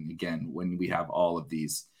Teddy thing again when we have all of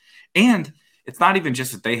these. And it's not even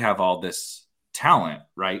just that they have all this talent,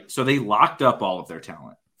 right? So they locked up all of their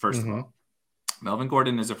talent, first of all. Melvin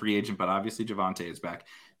Gordon is a free agent, but obviously Javonte is back.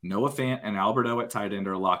 Noah Fant and Alberto at tight end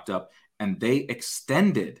are locked up, and they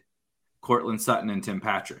extended Cortland Sutton and Tim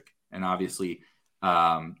Patrick. And obviously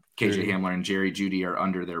KJ Hamler and Jerry Jeudy are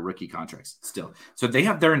under their rookie contracts still. So they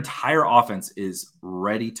have their entire offense is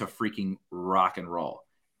ready to freaking rock and roll,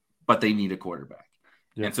 but they need a quarterback.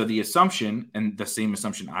 Yep. And so the assumption, and the same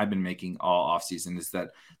assumption I've been making all offseason, is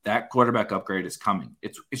that quarterback upgrade is coming.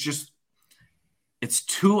 It's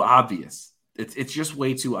too obvious. It's just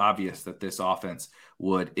way too obvious that this offense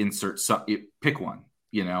would pick one.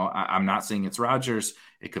 You know, I'm not saying it's Rodgers.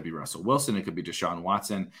 It could be Russell Wilson. It could be Deshaun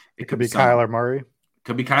Watson. It could be Kyler Murray.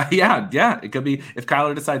 Could be Kyler. Yeah. It could be if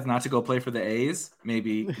Kyler decides not to go play for the A's.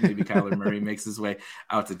 Maybe Kyler Murray makes his way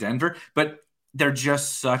out to Denver. But they're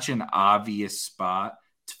just such an obvious spot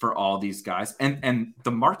for all these guys, and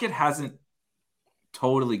the market hasn't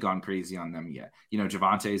totally gone crazy on them yet. You know,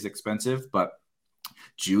 Javonte is expensive, but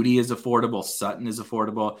Jeudy is affordable. Sutton is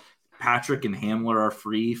affordable. Patrick and Hamler are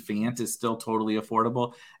free. Fant is still totally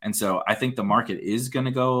affordable. And so I think the market is going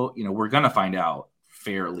to go, you know, we're going to find out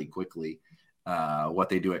fairly quickly what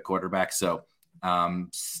they do at quarterback. So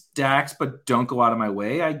stacks, but don't go out of my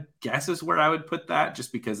way, I guess is where I would put that,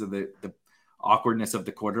 just because of the awkwardness of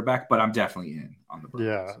the quarterback, but I'm definitely in on the Broncos.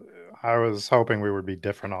 Yeah, I was hoping we would be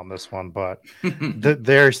different on this one, but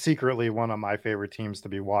they're secretly one of my favorite teams to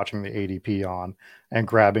be watching the ADP on and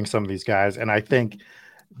grabbing some of these guys. And I think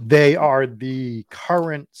they are the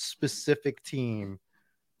current specific team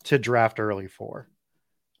to draft early for.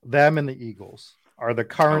 Them and the Eagles are the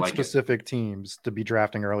current specific teams to be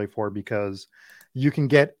drafting early for, because you can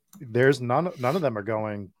get, there's none of them are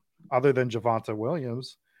going, other than Javonte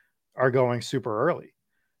Williams, are going super early.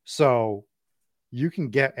 So you can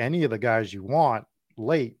get any of the guys you want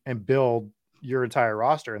late and build your entire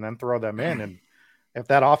roster and then throw them in. And if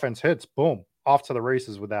that offense hits, boom, off to the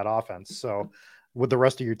races with that offense. So with the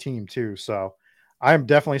rest of your team too. So I'm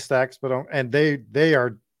definitely stacks, but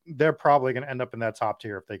they're probably going to end up in that top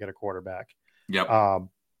tier if they get a quarterback. Yep. I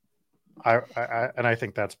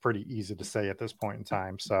think that's pretty easy to say at this point in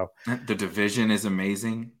time. So the division is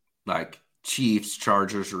amazing. Like Chiefs,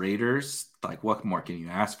 Chargers, Raiders, like what more can you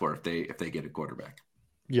ask for if they get a quarterback?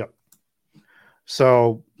 Yep.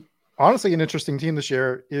 So honestly, an interesting team this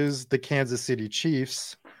year is the Kansas City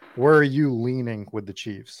Chiefs. Where are you leaning with the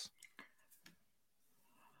Chiefs?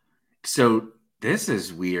 So this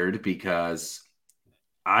is weird because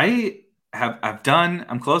I'm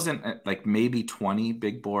closing at like maybe 20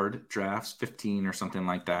 big board drafts, 15 or something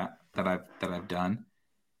like that I've done.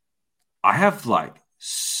 I have like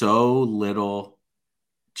so little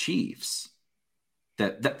Chiefs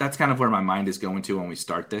that's kind of where my mind is going to when we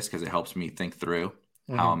start this, because it helps me think through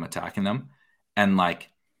how I'm attacking them. And like,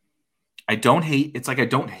 I don't hate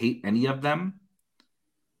any of them,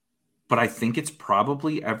 but I think it's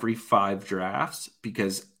probably every 5 drafts,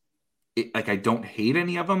 because I don't hate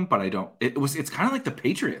any of them, but it's kind of like the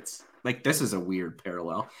Patriots. Like, this is a weird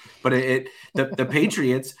parallel, but the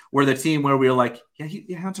Patriots were the team where we were like,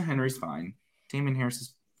 yeah, Hunter Henry's fine. Damon Harris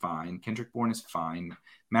is fine. Kendrick Bourne is fine.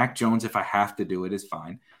 Mac Jones, if I have to do it, is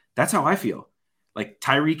fine. That's how I feel. Like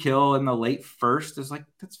Tyreek Hill in the late first is like,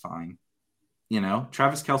 that's fine. You know,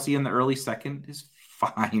 Travis Kelce in the early second is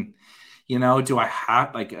fine. You know, do I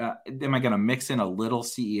have am I going to mix in a little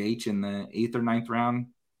CEH in the 8th or 9th round?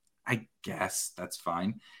 I guess that's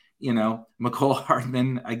fine. You know, McCole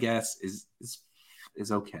Hardman, I guess, is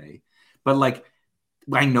okay. But like,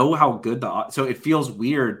 I know how good so it feels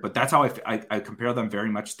weird, but that's how I compare them very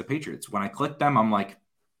much to the Patriots. When I click them, I'm like,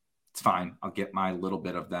 it's fine. I'll get my little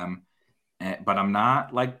bit of them, but I'm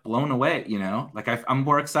not like blown away. You know, like I'm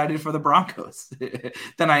more excited for the Broncos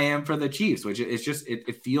than I am for the Chiefs, which it's just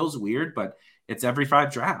it feels weird, but it's every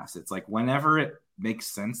 5 drafts. It's like whenever it makes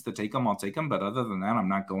sense to take them, I'll take them. But other than that, I'm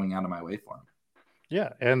not going out of my way for them.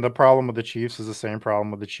 Yeah, and the problem with the Chiefs is the same problem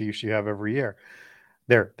with the Chiefs you have every year.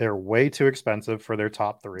 They're way too expensive for their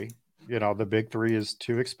top 3. You know, the big 3 is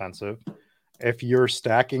too expensive. If you're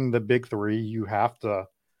stacking the big 3, you have to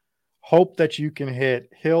hope that you can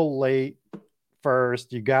hit Hill late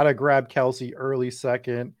first. You got to grab Kelce early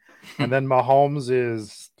second, and then Mahomes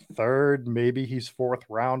is 3rd. Maybe he's 4th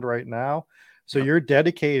round right now. So you're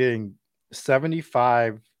dedicating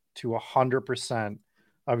 75 to 100%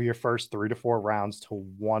 of your first 3 to 4 rounds to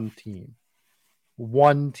one team,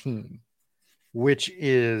 which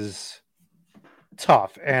is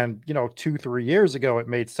tough. And 2-3 years ago, it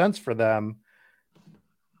made sense for them.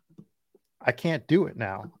 I can't do it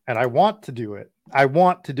now, and I want to do it.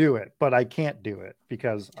 But I can't do it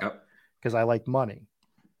because I like money.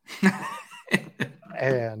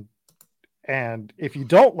 and if you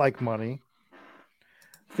don't like money,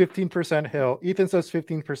 15% Hill. Ethan says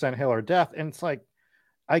 15% Hill or death, and it's like,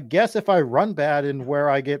 I guess if I run bad and where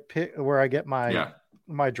I get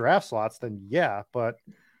my draft slots, then yeah. But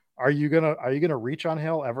are you gonna reach on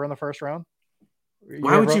Hill ever in the first round?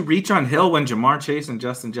 Why would you reach on Hill when Jamar Chase and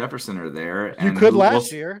Justin Jefferson are there? You could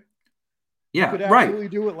last year. Yeah, you could absolutely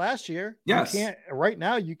do it last year. Yes. You can't right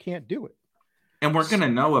now. You can't do it. And we're gonna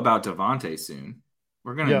know about Devontae soon.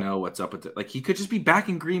 We're gonna know what's up with it. Like, he could just be back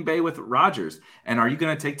in Green Bay with Rodgers. And are you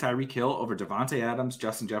gonna take Tyreek Hill over Devontae Adams,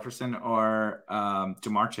 Justin Jefferson, or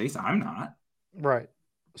Jamar Chase? I'm not. Right.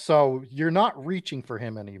 So you're not reaching for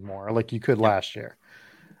him anymore like you could last year.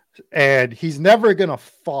 And he's never gonna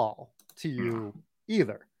fall to you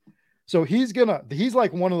either. So he's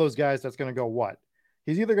like one of those guys that's gonna go what?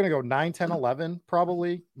 He's either gonna go 9, 10, 11,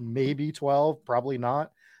 probably, maybe 12, probably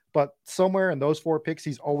not. But somewhere in those 4 picks,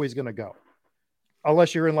 he's always gonna go.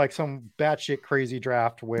 Unless you're in like some batshit crazy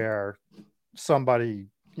draft where somebody,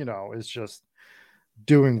 is just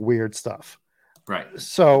doing weird stuff. Right.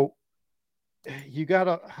 So you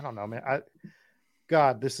gotta, I don't know, man.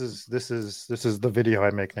 This is the video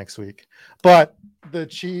I make next week. But the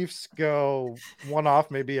Chiefs go one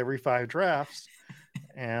off maybe every 5 drafts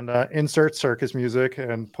and insert circus music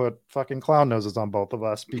and put fucking clown noses on both of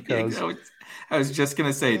us because I was just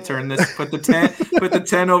gonna say, put the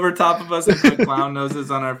 10 over top of us and put clown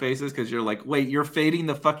noses on our faces because you're like, wait, you're fading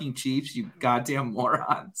the fucking Chiefs, you goddamn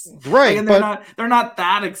morons. Right. And they're not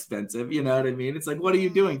that expensive, you know what I mean? It's like, what are you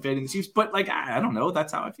doing, fading the Chiefs? But like, I don't know,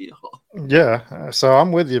 that's how I feel. Yeah. So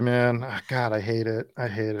I'm with you, man. God, I hate it.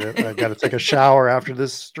 I gotta take a shower after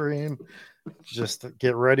this stream. Just to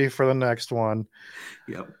get ready for the next one.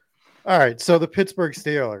 Yep. All right. So the Pittsburgh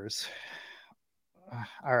Steelers.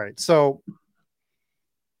 All right. So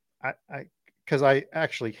because I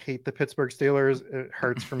actually hate the Pittsburgh Steelers. It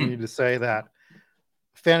hurts for me to say that.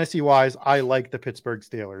 Fantasy wise, I like the Pittsburgh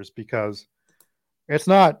Steelers because it's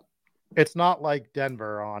not like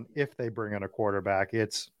Denver on if they bring in a quarterback.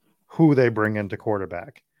 It's who they bring into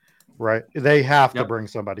quarterback, right? They have to bring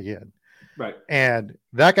somebody in. Right. And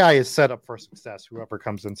that guy is set up for success, whoever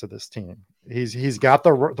comes into this team. He's got the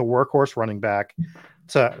workhorse running back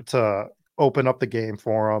to open up the game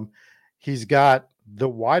for him. He's got the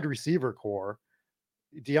wide receiver core.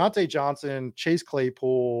 Deontay Johnson, Chase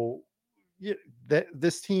Claypool.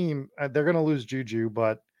 This team, they're going to lose Juju,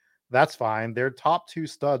 but that's fine. Their top 2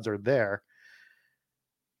 studs are there.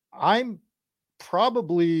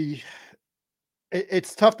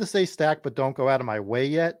 It's tough to say stack, but don't go out of my way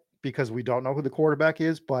yet, because we don't know who the quarterback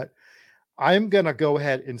is, but I'm going to go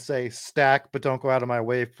ahead and say stack, but don't go out of my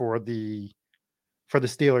way for the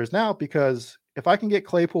Steelers now, because if I can get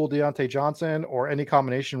Claypool, Deontay Johnson, or any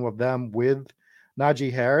combination of them with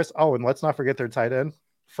Najee Harris. Oh, and let's not forget their tight end,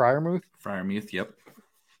 Freiermuth. Yep.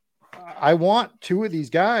 I want 2 of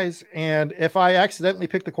these guys. And if I accidentally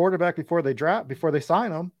pick the quarterback before they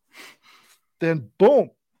sign them, then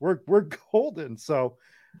boom, we're golden. So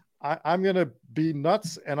I'm going to be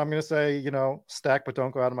nuts, and I'm going to say, stack, but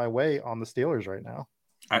don't go out of my way on the Steelers right now.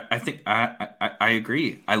 I think I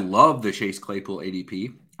agree. I love the Chase Claypool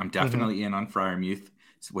ADP. I'm definitely in on Freiermuth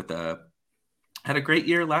had a great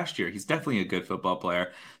year last year. He's definitely a good football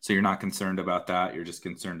player. So you're not concerned about that. You're just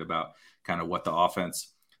concerned about kind of what the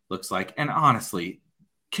offense looks like. And honestly,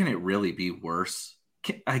 can it really be worse?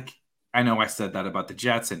 I know I said that about the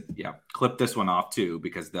Jets, and clip this one off too,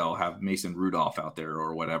 because they'll have Mason Rudolph out there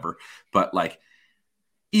or whatever. But like,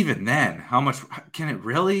 even then, how much can it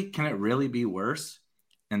really be worse?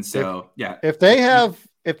 And so, if they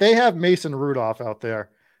have Mason Rudolph out there,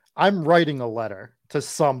 I'm writing a letter to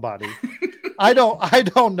somebody. I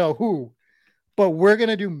don't know who, but we're going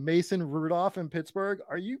to do Mason Rudolph in Pittsburgh.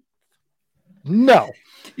 Are you? No,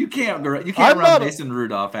 you can't run Mason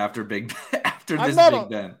Rudolph after Big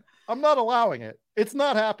Ben. I'm not allowing it. It's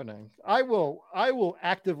not happening. I will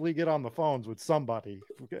actively get on the phones with somebody,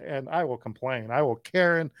 and I will complain. I will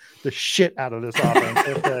Karen the shit out of this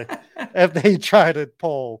offense if they try to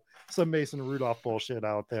pull some Mason Rudolph bullshit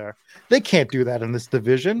out there. They can't do that in this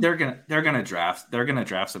division. They're gonna draft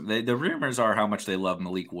some. The rumors are how much they love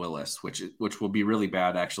Malik Willis, which will be really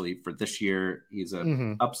bad actually for this year. He's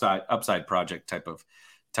a upside project type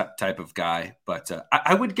of guy, but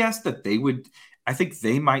I would guess that they would. I think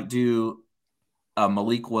they might do a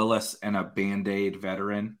Malik Willis and a Band-Aid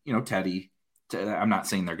veteran, Teddy. I'm not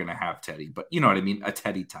saying they're going to have Teddy, but you know what I mean? A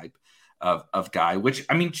Teddy type. of guy, which,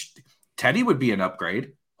 I mean, Teddy would be an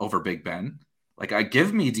upgrade over Big Ben. Like, I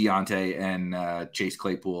give me Deontay and Chase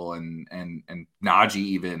Claypool and Najee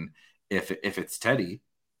even if it's Teddy,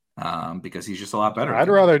 because he's just a lot better. I'd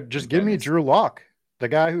rather just give me Drew Lock, the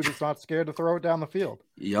guy who's just not scared to throw it down the field.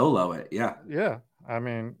 YOLO it, yeah. Yeah, I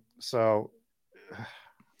mean, so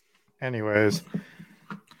anyways.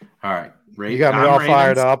 All right. You got me all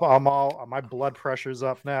fired up. My blood pressure's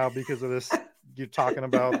up now because of this. You're talking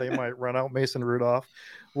about they might run out Mason Rudolph.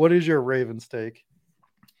 What is your Ravens take?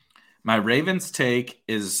 My Ravens take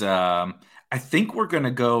is I think we're going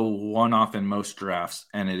to go one off in most drafts,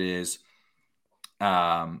 and it is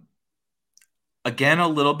again a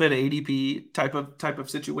little bit ADP type of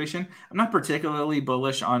situation. I'm not particularly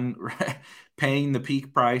bullish on paying the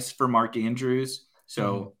peak price for Mark Andrews.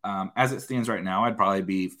 So as it stands right now, I'd probably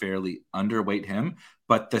be fairly underweight him.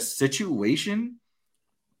 But the situation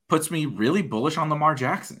puts me really bullish on Lamar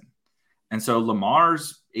Jackson. And so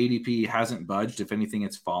Lamar's ADP hasn't budged. If anything,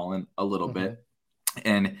 it's fallen a little bit.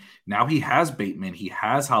 And now he has Bateman. He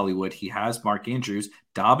has Hollywood. He has Mark Andrews.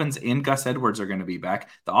 Dobbins and Gus Edwards are going to be back.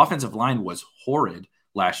 The offensive line was horrid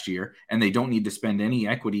last year, and they don't need to spend any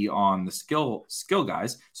equity on the skill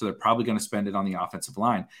guys. So they're probably going to spend it on the offensive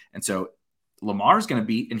line. And so Lamar's going to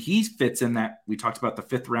be, and he fits in that. We talked about the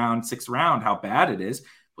 5th round, 6th round, how bad it is.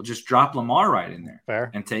 We'll just drop Lamar right in there.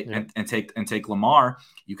 Fair. And take Lamar.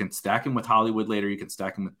 You can stack him with Hollywood later. You can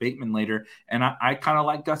stack him with Bateman later. And I kind of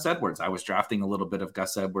like Gus Edwards. I was drafting a little bit of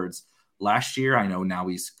Gus Edwards last year. I know now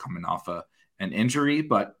he's coming off an injury,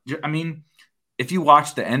 but I mean, if you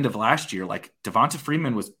watch the end of last year, like Devonta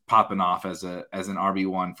Freeman was popping off as an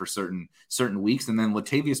RB1 for certain weeks. And then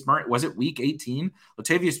Latavius Murray, was it week 18?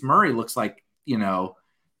 Latavius Murray looks like,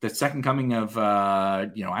 the second coming of, I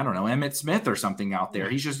don't know, Emmitt Smith or something out there.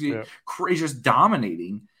 He's just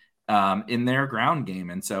dominating in their ground game.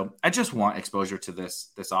 And so I just want exposure to this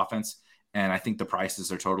offense. And I think the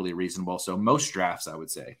prices are totally reasonable. So most drafts, I would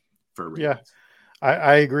say, for Ravens. Yeah,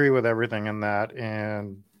 I agree with everything in that.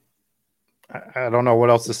 And I don't know what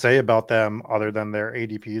else to say about them other than their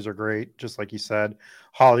ADPs are great. Just like you said,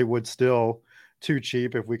 Hollywood still too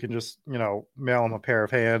cheap. If we can just, mail him a pair of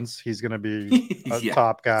hands, he's going to be a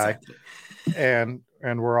top guy. Exactly.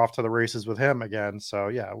 And we're off to the races with him again. So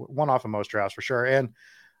yeah, one off of most drafts for sure. And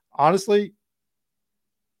honestly,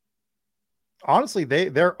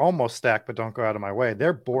 they're almost stacked, but don't go out of my way.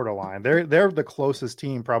 They're borderline. They're the closest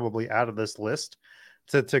team probably out of this list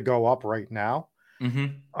to go up right now.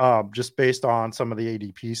 Just based on some of the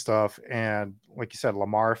ADP stuff. And like you said,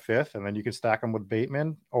 Lamar 5th, and then you can stack them with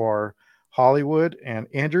Bateman or Hollywood. And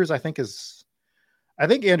Andrews, I think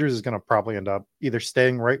Andrews is going to probably end up either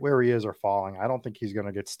staying right where he is or falling. I don't think he's going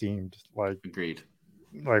to get steamed agreed,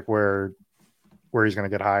 like where he's going to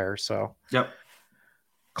get higher. So yep.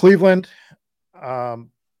 Cleveland.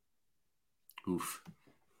 Oof.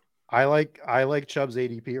 I like Chubb's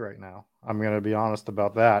ADP right now. I'm going to be honest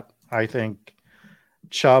about that. I think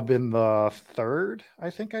Chubb in the 3rd. I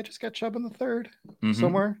think I just got Chubb in the 3rd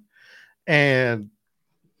somewhere. And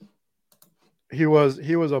he was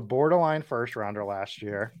a borderline first rounder last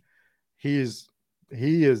year. He is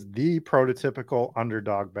the prototypical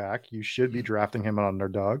underdog back. You should be drafting him an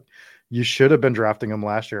underdog. You should have been drafting him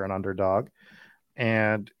last year an underdog.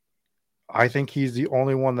 And I think he's the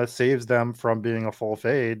only one that saves them from being a full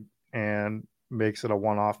fade and makes it a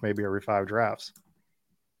one-off maybe every 5 drafts.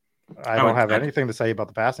 I don't have anything to say about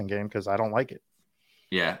the passing game because I don't like it.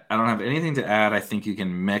 Yeah, I don't have anything to add. I think you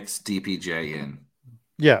can mix DPJ in.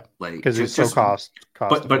 Yeah, because he's so cost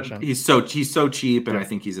but he's so cheap, and I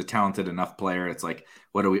think he's a talented enough player. It's like,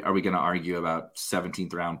 are we going to argue about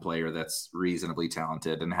 17th round player that's reasonably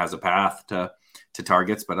talented and has a path to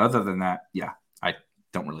targets? But other than that, yeah, I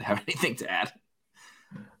don't really have anything to add.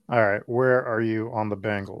 All right, where are you on the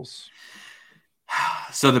Bengals?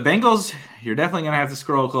 So the Bengals, you're definitely going to have to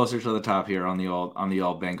scroll closer to the top here on the old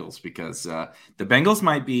Bengals, because the Bengals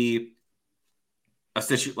might be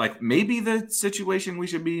maybe the situation we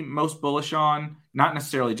should be most bullish on, not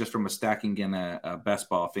necessarily just from a stacking and a best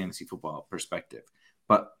ball fantasy football perspective.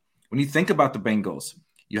 But when you think about the Bengals,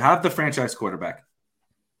 you have the franchise quarterback.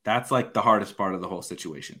 That's like the hardest part of the whole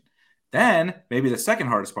situation. Then maybe the second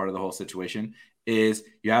hardest part of the whole situation is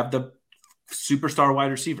you have the superstar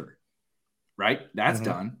wide receiver, right? That's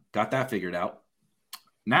done. Got that figured out.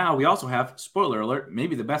 Now we also have, spoiler alert,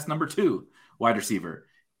 maybe the best number 2 wide receiver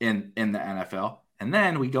in the NFL. And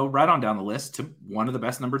then we go right on down the list to one of the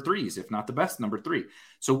best number 3s, if not the best number 3.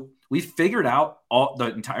 So we figured out all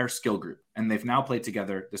the entire skill group, and they've now played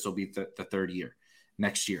together. This will be the 3rd year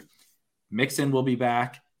next year. Mixon will be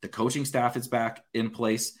back. The coaching staff is back in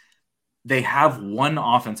place. they have one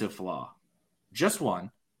offensive flaw, just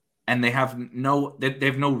one, and they have no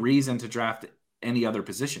reason to draft any other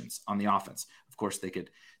positions on the offense. Of course, they could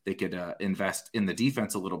invest in the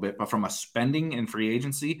defense a little bit, but from a spending and free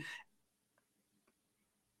agency,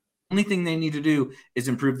 only thing they need to do is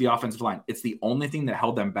improve the offensive line. It's the only thing that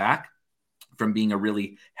held them back from being a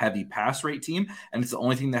really heavy pass rate team, and it's the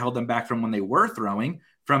only thing that held them back from when they were throwing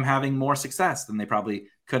from having more success than they probably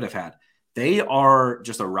could have had. They are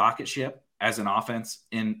just a rocket ship as an offense,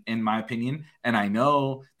 in my opinion. And I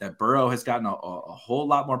know that Burrow has gotten a whole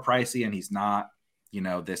lot more pricey, and he's not,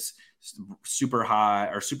 this super high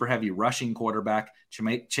or super heavy rushing quarterback.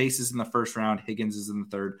 Chase is in the first round, Higgins is in the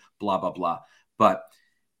third, blah, blah, blah. But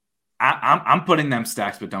I'm putting them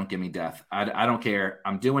stacks, but don't give me death. I don't care.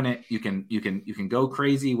 I'm doing it. You can go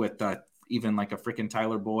crazy with even like a freaking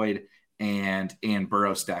Tyler Boyd and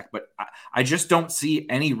Burrow stack, but I just don't see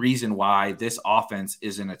any reason why this offense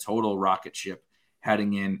isn't a total rocket ship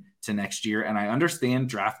heading in to next year. And I understand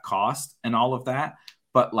draft cost and all of that,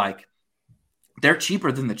 but like they're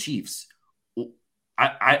cheaper than the Chiefs.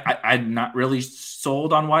 I'm not really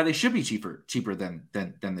sold on why they should be cheaper than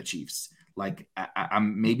the Chiefs. Like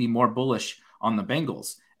I'm maybe more bullish on the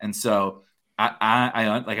Bengals. And so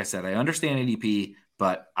I like I said, I understand ADP,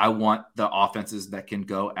 but I want the offenses that can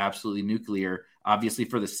go absolutely nuclear, obviously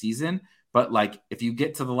for the season. But like if you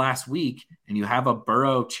get to the last week and you have a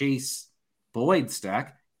Burrow, Chase, Boyd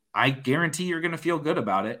stack, I guarantee you're going to feel good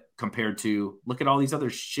about it compared to look at all these other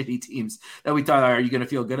shitty teams that we thought. Are you going to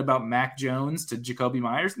feel good about Mac Jones to Jacoby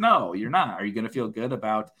Myers? No, you're not. Are you going to feel good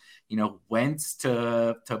about, Wentz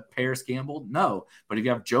to Paris Campbell? No. But if you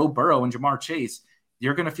have Joe Burrow and Jamar Chase,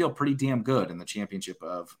 you're going to feel pretty damn good in the championship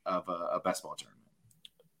of a best ball tournament.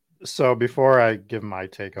 So before I give my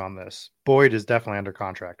take on this, Boyd is definitely under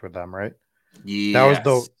contract with them, right? Yes.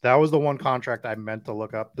 That was the one contract I meant to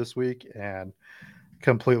look up this week and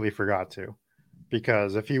completely forgot to,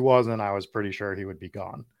 because if he wasn't, I was pretty sure he would be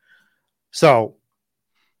gone. So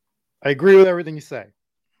I agree with everything you say.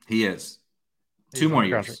 He is. He's 2 more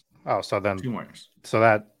years. Contract. Oh, so then 2 more years. So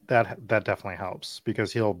that definitely helps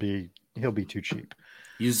because he'll be too cheap.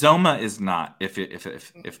 Uzoma is not. If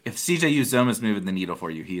CJ Uzoma is moving the needle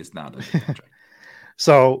for you, he is not a contract.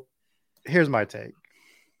 So here's my take.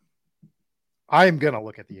 I'm gonna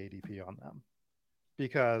look at the ADP on them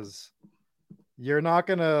because you're not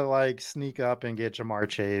gonna like sneak up and get Jamar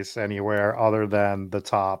Chase anywhere other than the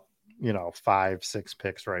top, 5-6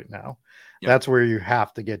 picks right now. Yep. That's where you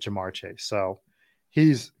have to get Jamar Chase. So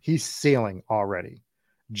he's sailing already.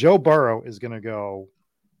 Joe Burrow is gonna go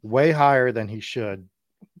way higher than he should.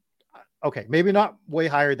 Okay, maybe not way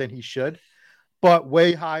higher than he should, but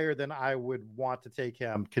way higher than I would want to take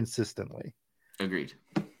him consistently. Agreed.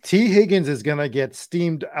 T. Higgins is going to get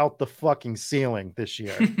steamed out the fucking ceiling this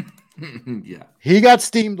year. Yeah. He got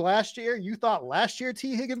steamed last year. You thought last year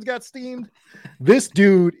T. Higgins got steamed? This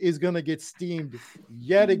dude is going to get steamed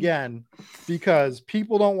yet again because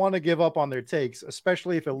people don't want to give up on their takes,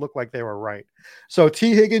 especially if it looked like they were right. So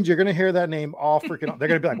T. Higgins, you're going to hear that name all freaking. They're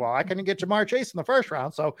going to be like, well, I couldn't get Jamar Chase in the first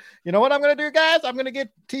round. So you know what I'm going to do, guys? I'm going to get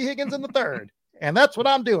T. Higgins in the third. And that's what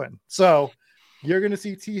I'm doing. So you're going to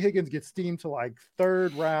see T. Higgins get steamed to like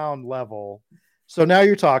third round level. So now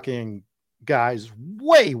you're talking guys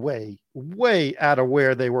way, way, way out of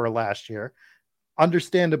where they were last year.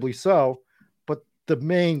 Understandably so, but the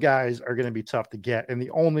main guys are going to be tough to get. And the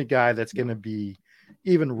only guy that's going to be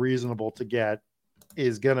even reasonable to get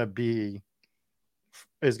is going to be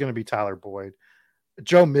Tyler Boyd.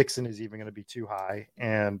 Joe Mixon is even going to be too high.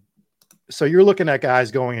 And so you're looking at guys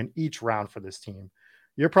going in each round for this team.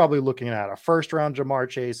 You're probably looking at a first round Jamar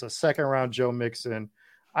Chase, a second round Joe Mixon.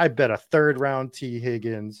 I bet a third round T.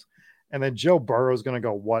 Higgins. And then Joe Burrow is going to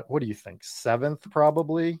go, what do you think? 7th,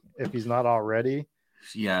 probably, if he's not already.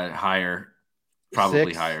 Yeah, higher.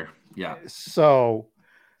 Probably 6th. Higher. Yeah. So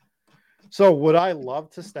would I love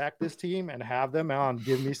to stack this team and have them on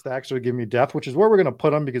give me stacks or give me depth, which is where we're going to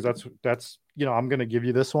put them because that's I'm going to give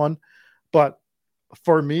you this one. But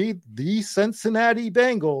for me, the Cincinnati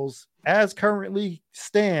Bengals, as currently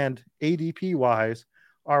stand ADP wise,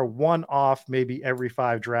 are one off maybe every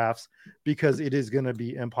 5 drafts because it is going to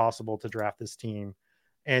be impossible to draft this team.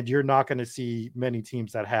 And you're not going to see many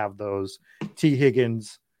teams that have those T.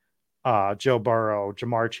 Higgins, Joe Burrow,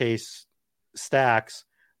 Jamar Chase stacks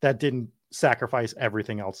that didn't sacrifice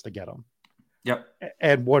everything else to get them. Yep.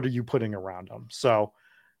 And what are you putting around them? So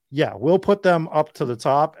yeah, we'll put them up to the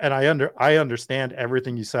top. And I understand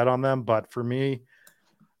everything you said on them, but for me,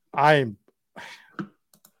 I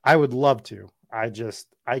would love to.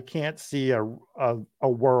 I can't see a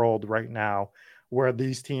world right now where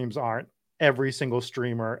these teams aren't every single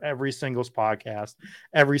streamer, every single podcast,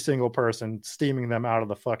 every single person steaming them out of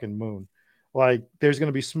the fucking moon. Like there's going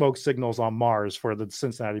to be smoke signals on Mars for the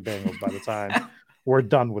Cincinnati Bengals by the time we're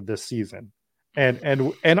done with this season.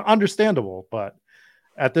 And understandable, but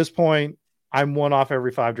at this point, I'm one off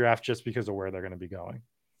every 5 drafts just because of where they're going to be going.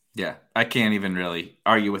 Yeah, I can't even really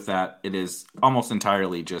argue with that. It is almost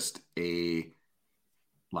entirely just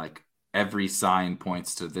like every sign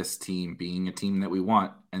points to this team being a team that we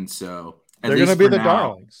want. And so they're going to be the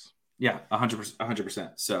darlings. Yeah, 100%.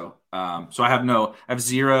 So, so I have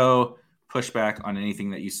zero pushback on anything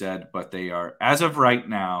that you said, but they are, as of right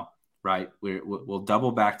now, right? We'll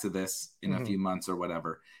double back to this in a few months or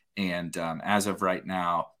whatever. And as of right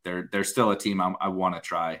now, they're still a team I want to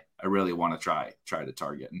try. I really want to try to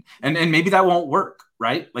target, and maybe that won't work,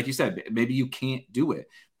 right? Like you said, maybe you can't do it,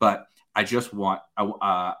 but I just want,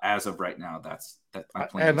 as of right now, that's my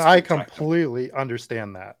plan. And I completely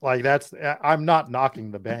understand that. Like I'm not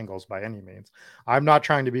knocking the Bengals by any means. I'm not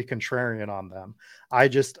trying to be contrarian on them. I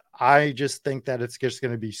just think that it's just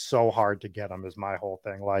going to be so hard to get them is my whole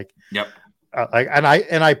thing. Like, yep. And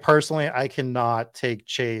I personally, I cannot take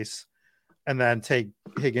Chase and then take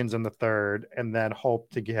Higgins in the 3rd and then hope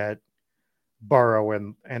to get Burrow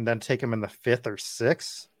and then take him in the 5th or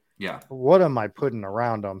 6th. Yeah. What am I putting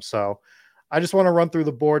around them? So I just want to run through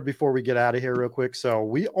the board before we get out of here real quick. So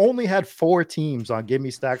we only had 4 teams on Give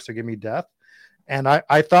Me Stacks or Give Me Death. And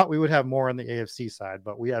I thought we would have more on the AFC side,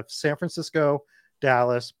 but we have San Francisco,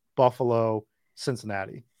 Dallas, Buffalo,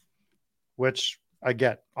 Cincinnati, which I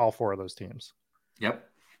get all 4 of those teams. Yep.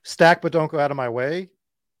 Stack, but don't go out of my way.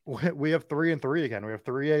 We have 3 and 3 again. We have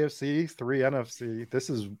 3 AFC, 3 NFC. This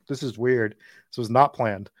is weird. This was not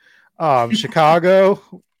planned.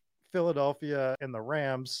 Chicago, Philadelphia, and the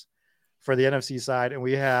Rams for the NFC side, and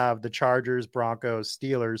we have the Chargers, Broncos,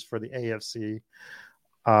 Steelers for the AFC.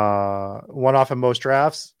 One off in most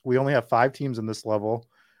drafts. We only have 5 teams in this level,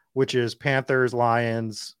 which is Panthers,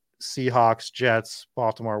 Lions, Seahawks, Jets,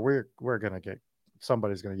 Baltimore. We're gonna get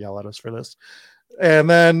somebody's gonna yell at us for this. And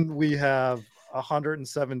then we have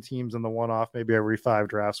 107 teams in the one off, maybe every 5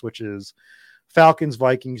 drafts, which is Falcons,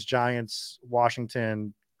 Vikings, Giants,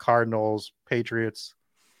 Washington, Cardinals, Patriots,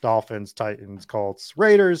 Dolphins, Titans, Colts,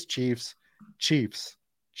 Raiders, Chiefs,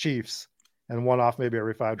 and one off maybe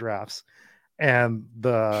every 5 drafts, and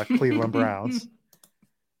the Cleveland Browns.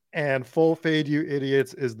 And full fade, you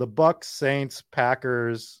idiots, is the Bucks, Saints,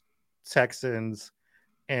 Packers, Texans,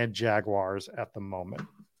 and Jaguars at the moment.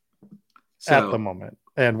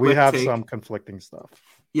 And we have some conflicting stuff.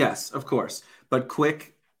 Yes, of course. But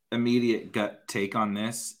quick, immediate gut take on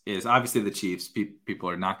this is obviously the Chiefs. People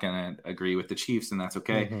are not going to agree with the Chiefs, and that's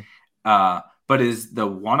okay. But is the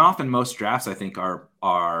one-off in most drafts, I think,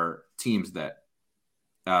 are teams that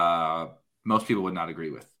most people would not agree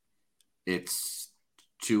with. It's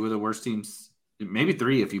 2 of the worst teams, maybe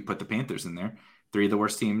 3 if you put the Panthers in there. 3 of the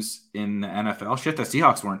worst teams in the NFL. Shit, the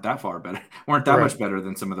Seahawks weren't that much better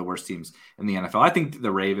than some of the worst teams in the NFL. I think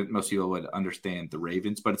the Ravens, most people would understand the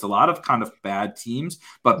Ravens, but it's a lot of kind of bad teams,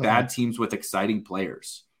 but bad teams with exciting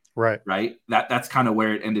players. Right. That's kind of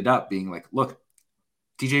where it ended up being like, look,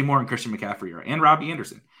 DJ Moore and Christian McCaffrey and Robbie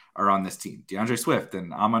Anderson are on this team. DeAndre Swift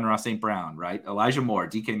and Amon-Ra St. Brown, right? Elijah Moore,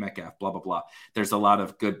 DK Metcalf, blah, blah, blah. There's a lot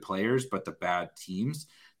of good players, but the bad teams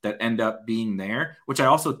that end up being there, which I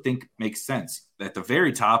also think makes sense. At the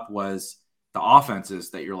very top was the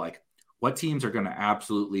offenses that you're like, what teams are going to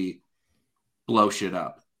absolutely blow shit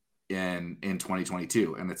up in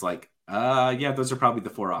 2022? And it's like, yeah, those are probably the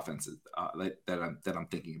 4 offenses that I'm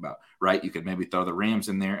thinking about, right? You could maybe throw the Rams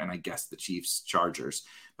in there, and I guess the Chiefs, Chargers,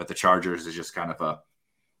 but the Chargers is just kind of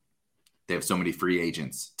they have so many free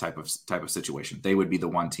agents type of situation. They would be the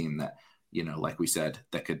one team that, you know, like we said,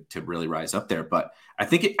 that could to really rise up there. But I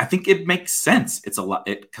think it makes sense. It's a lot.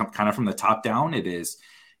 It kind of from the top down. It is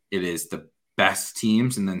the best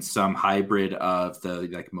teams, and then some hybrid of the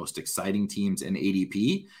like most exciting teams in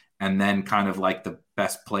ADP, and then kind of like the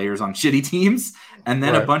best players on shitty teams, and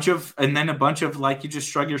then a bunch of like you just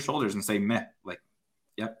shrug your shoulders and say meh. Like,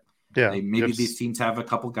 yep, yeah. Maybe these teams have a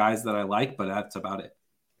couple guys that I like, but that's about it.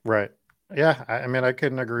 Right. Yeah, I mean, I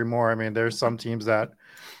couldn't agree more. I mean, there's some teams that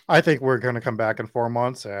I think we're going to come back in 4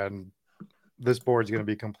 months, and this board's going to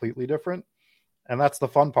be completely different. And that's the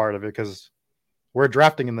fun part of it, because we're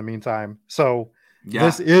drafting in the meantime. So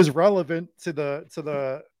this is relevant to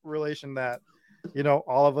the relation that, you know,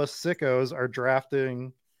 all of us sickos are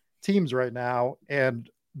drafting teams right now, and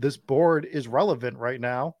this board is relevant right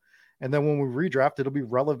now. And then when we redraft, it'll be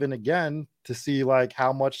relevant again to see like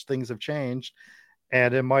how much things have changed.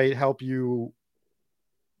 And it might help you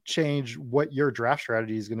change what your draft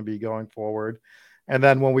strategy is going to be going forward. And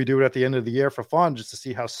then when we do it at the end of the year for fun, just to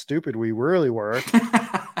see how stupid we really were,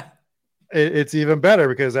 it's even better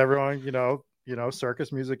because everyone,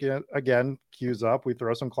 circus music again cues up. We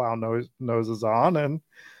throw some clown noses on, and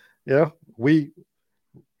we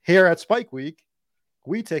here at Spike Week,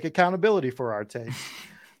 we take accountability for our takes.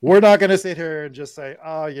 We're not going to sit here and just say,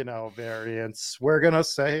 variance. We're going to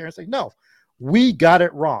say here and say, no, we got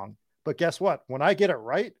it wrong. But guess what? When I get it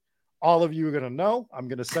right, all of you are going to know. I'm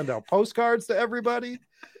going to send out postcards to everybody.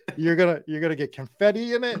 You're going to get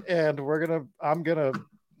confetti in it, and I'm going to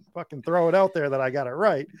fucking throw it out there that I got it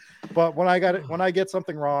right. But when I get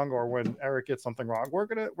something wrong, or when Eric gets something wrong, we're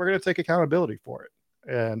going to take accountability for it.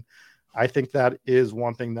 And I think that is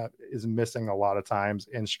one thing that is missing a lot of times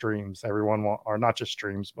in streams. Or not just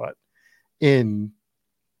streams, but in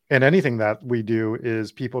anything that we do,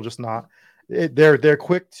 is people just not. They're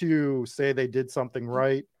quick to say they did something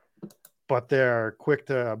right, but they're quick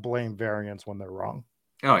to blame variance when they're wrong.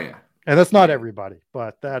 Oh yeah, and that's not everybody,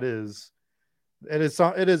 but it is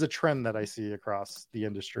a trend that I see across the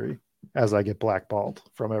industry as I get blackballed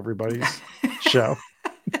from everybody's show.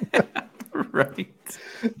 Right.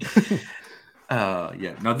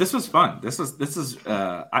 Yeah. No, this was fun. This is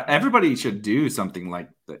everybody should do something like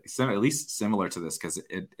that, at least similar to this, because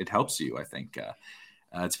it helps you. I think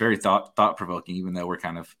it's very thought provoking, even though we're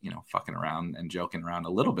kind of fucking around and joking around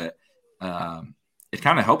a little bit. It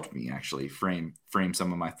kind of helped me actually frame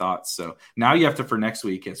some of my thoughts. So now you have to, for next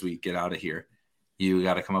week, as we get out of here, you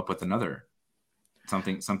got to come up with another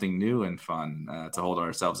something new and fun to hold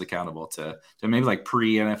ourselves accountable to maybe like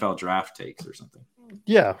pre-NFL draft takes or something.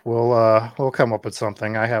 Yeah, we'll come up with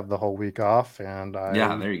something. I have the whole week off, and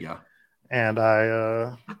there you go. And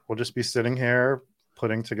I will just be sitting here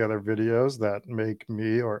putting together videos that make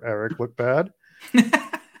me or Eric look bad.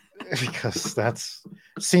 Because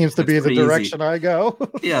seems to be the direction easy. I go.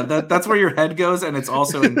 Yeah, that's where your head goes, and it's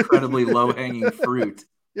also incredibly low-hanging fruit.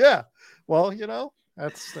 Yeah, well,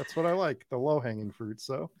 that's what I like, the low-hanging fruit.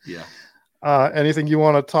 So yeah. Anything you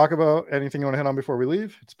want to talk about? Anything you want to hit on before we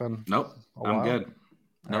leave? It's been I'm good.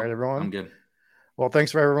 All right, everyone. I'm good. Well,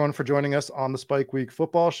 thanks for everyone for joining us on the Spike Week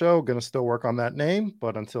Football Show. Going to still work on that name,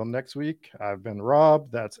 but until next week, I've been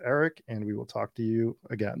Rob. That's Eric, and we will talk to you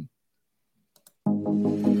again.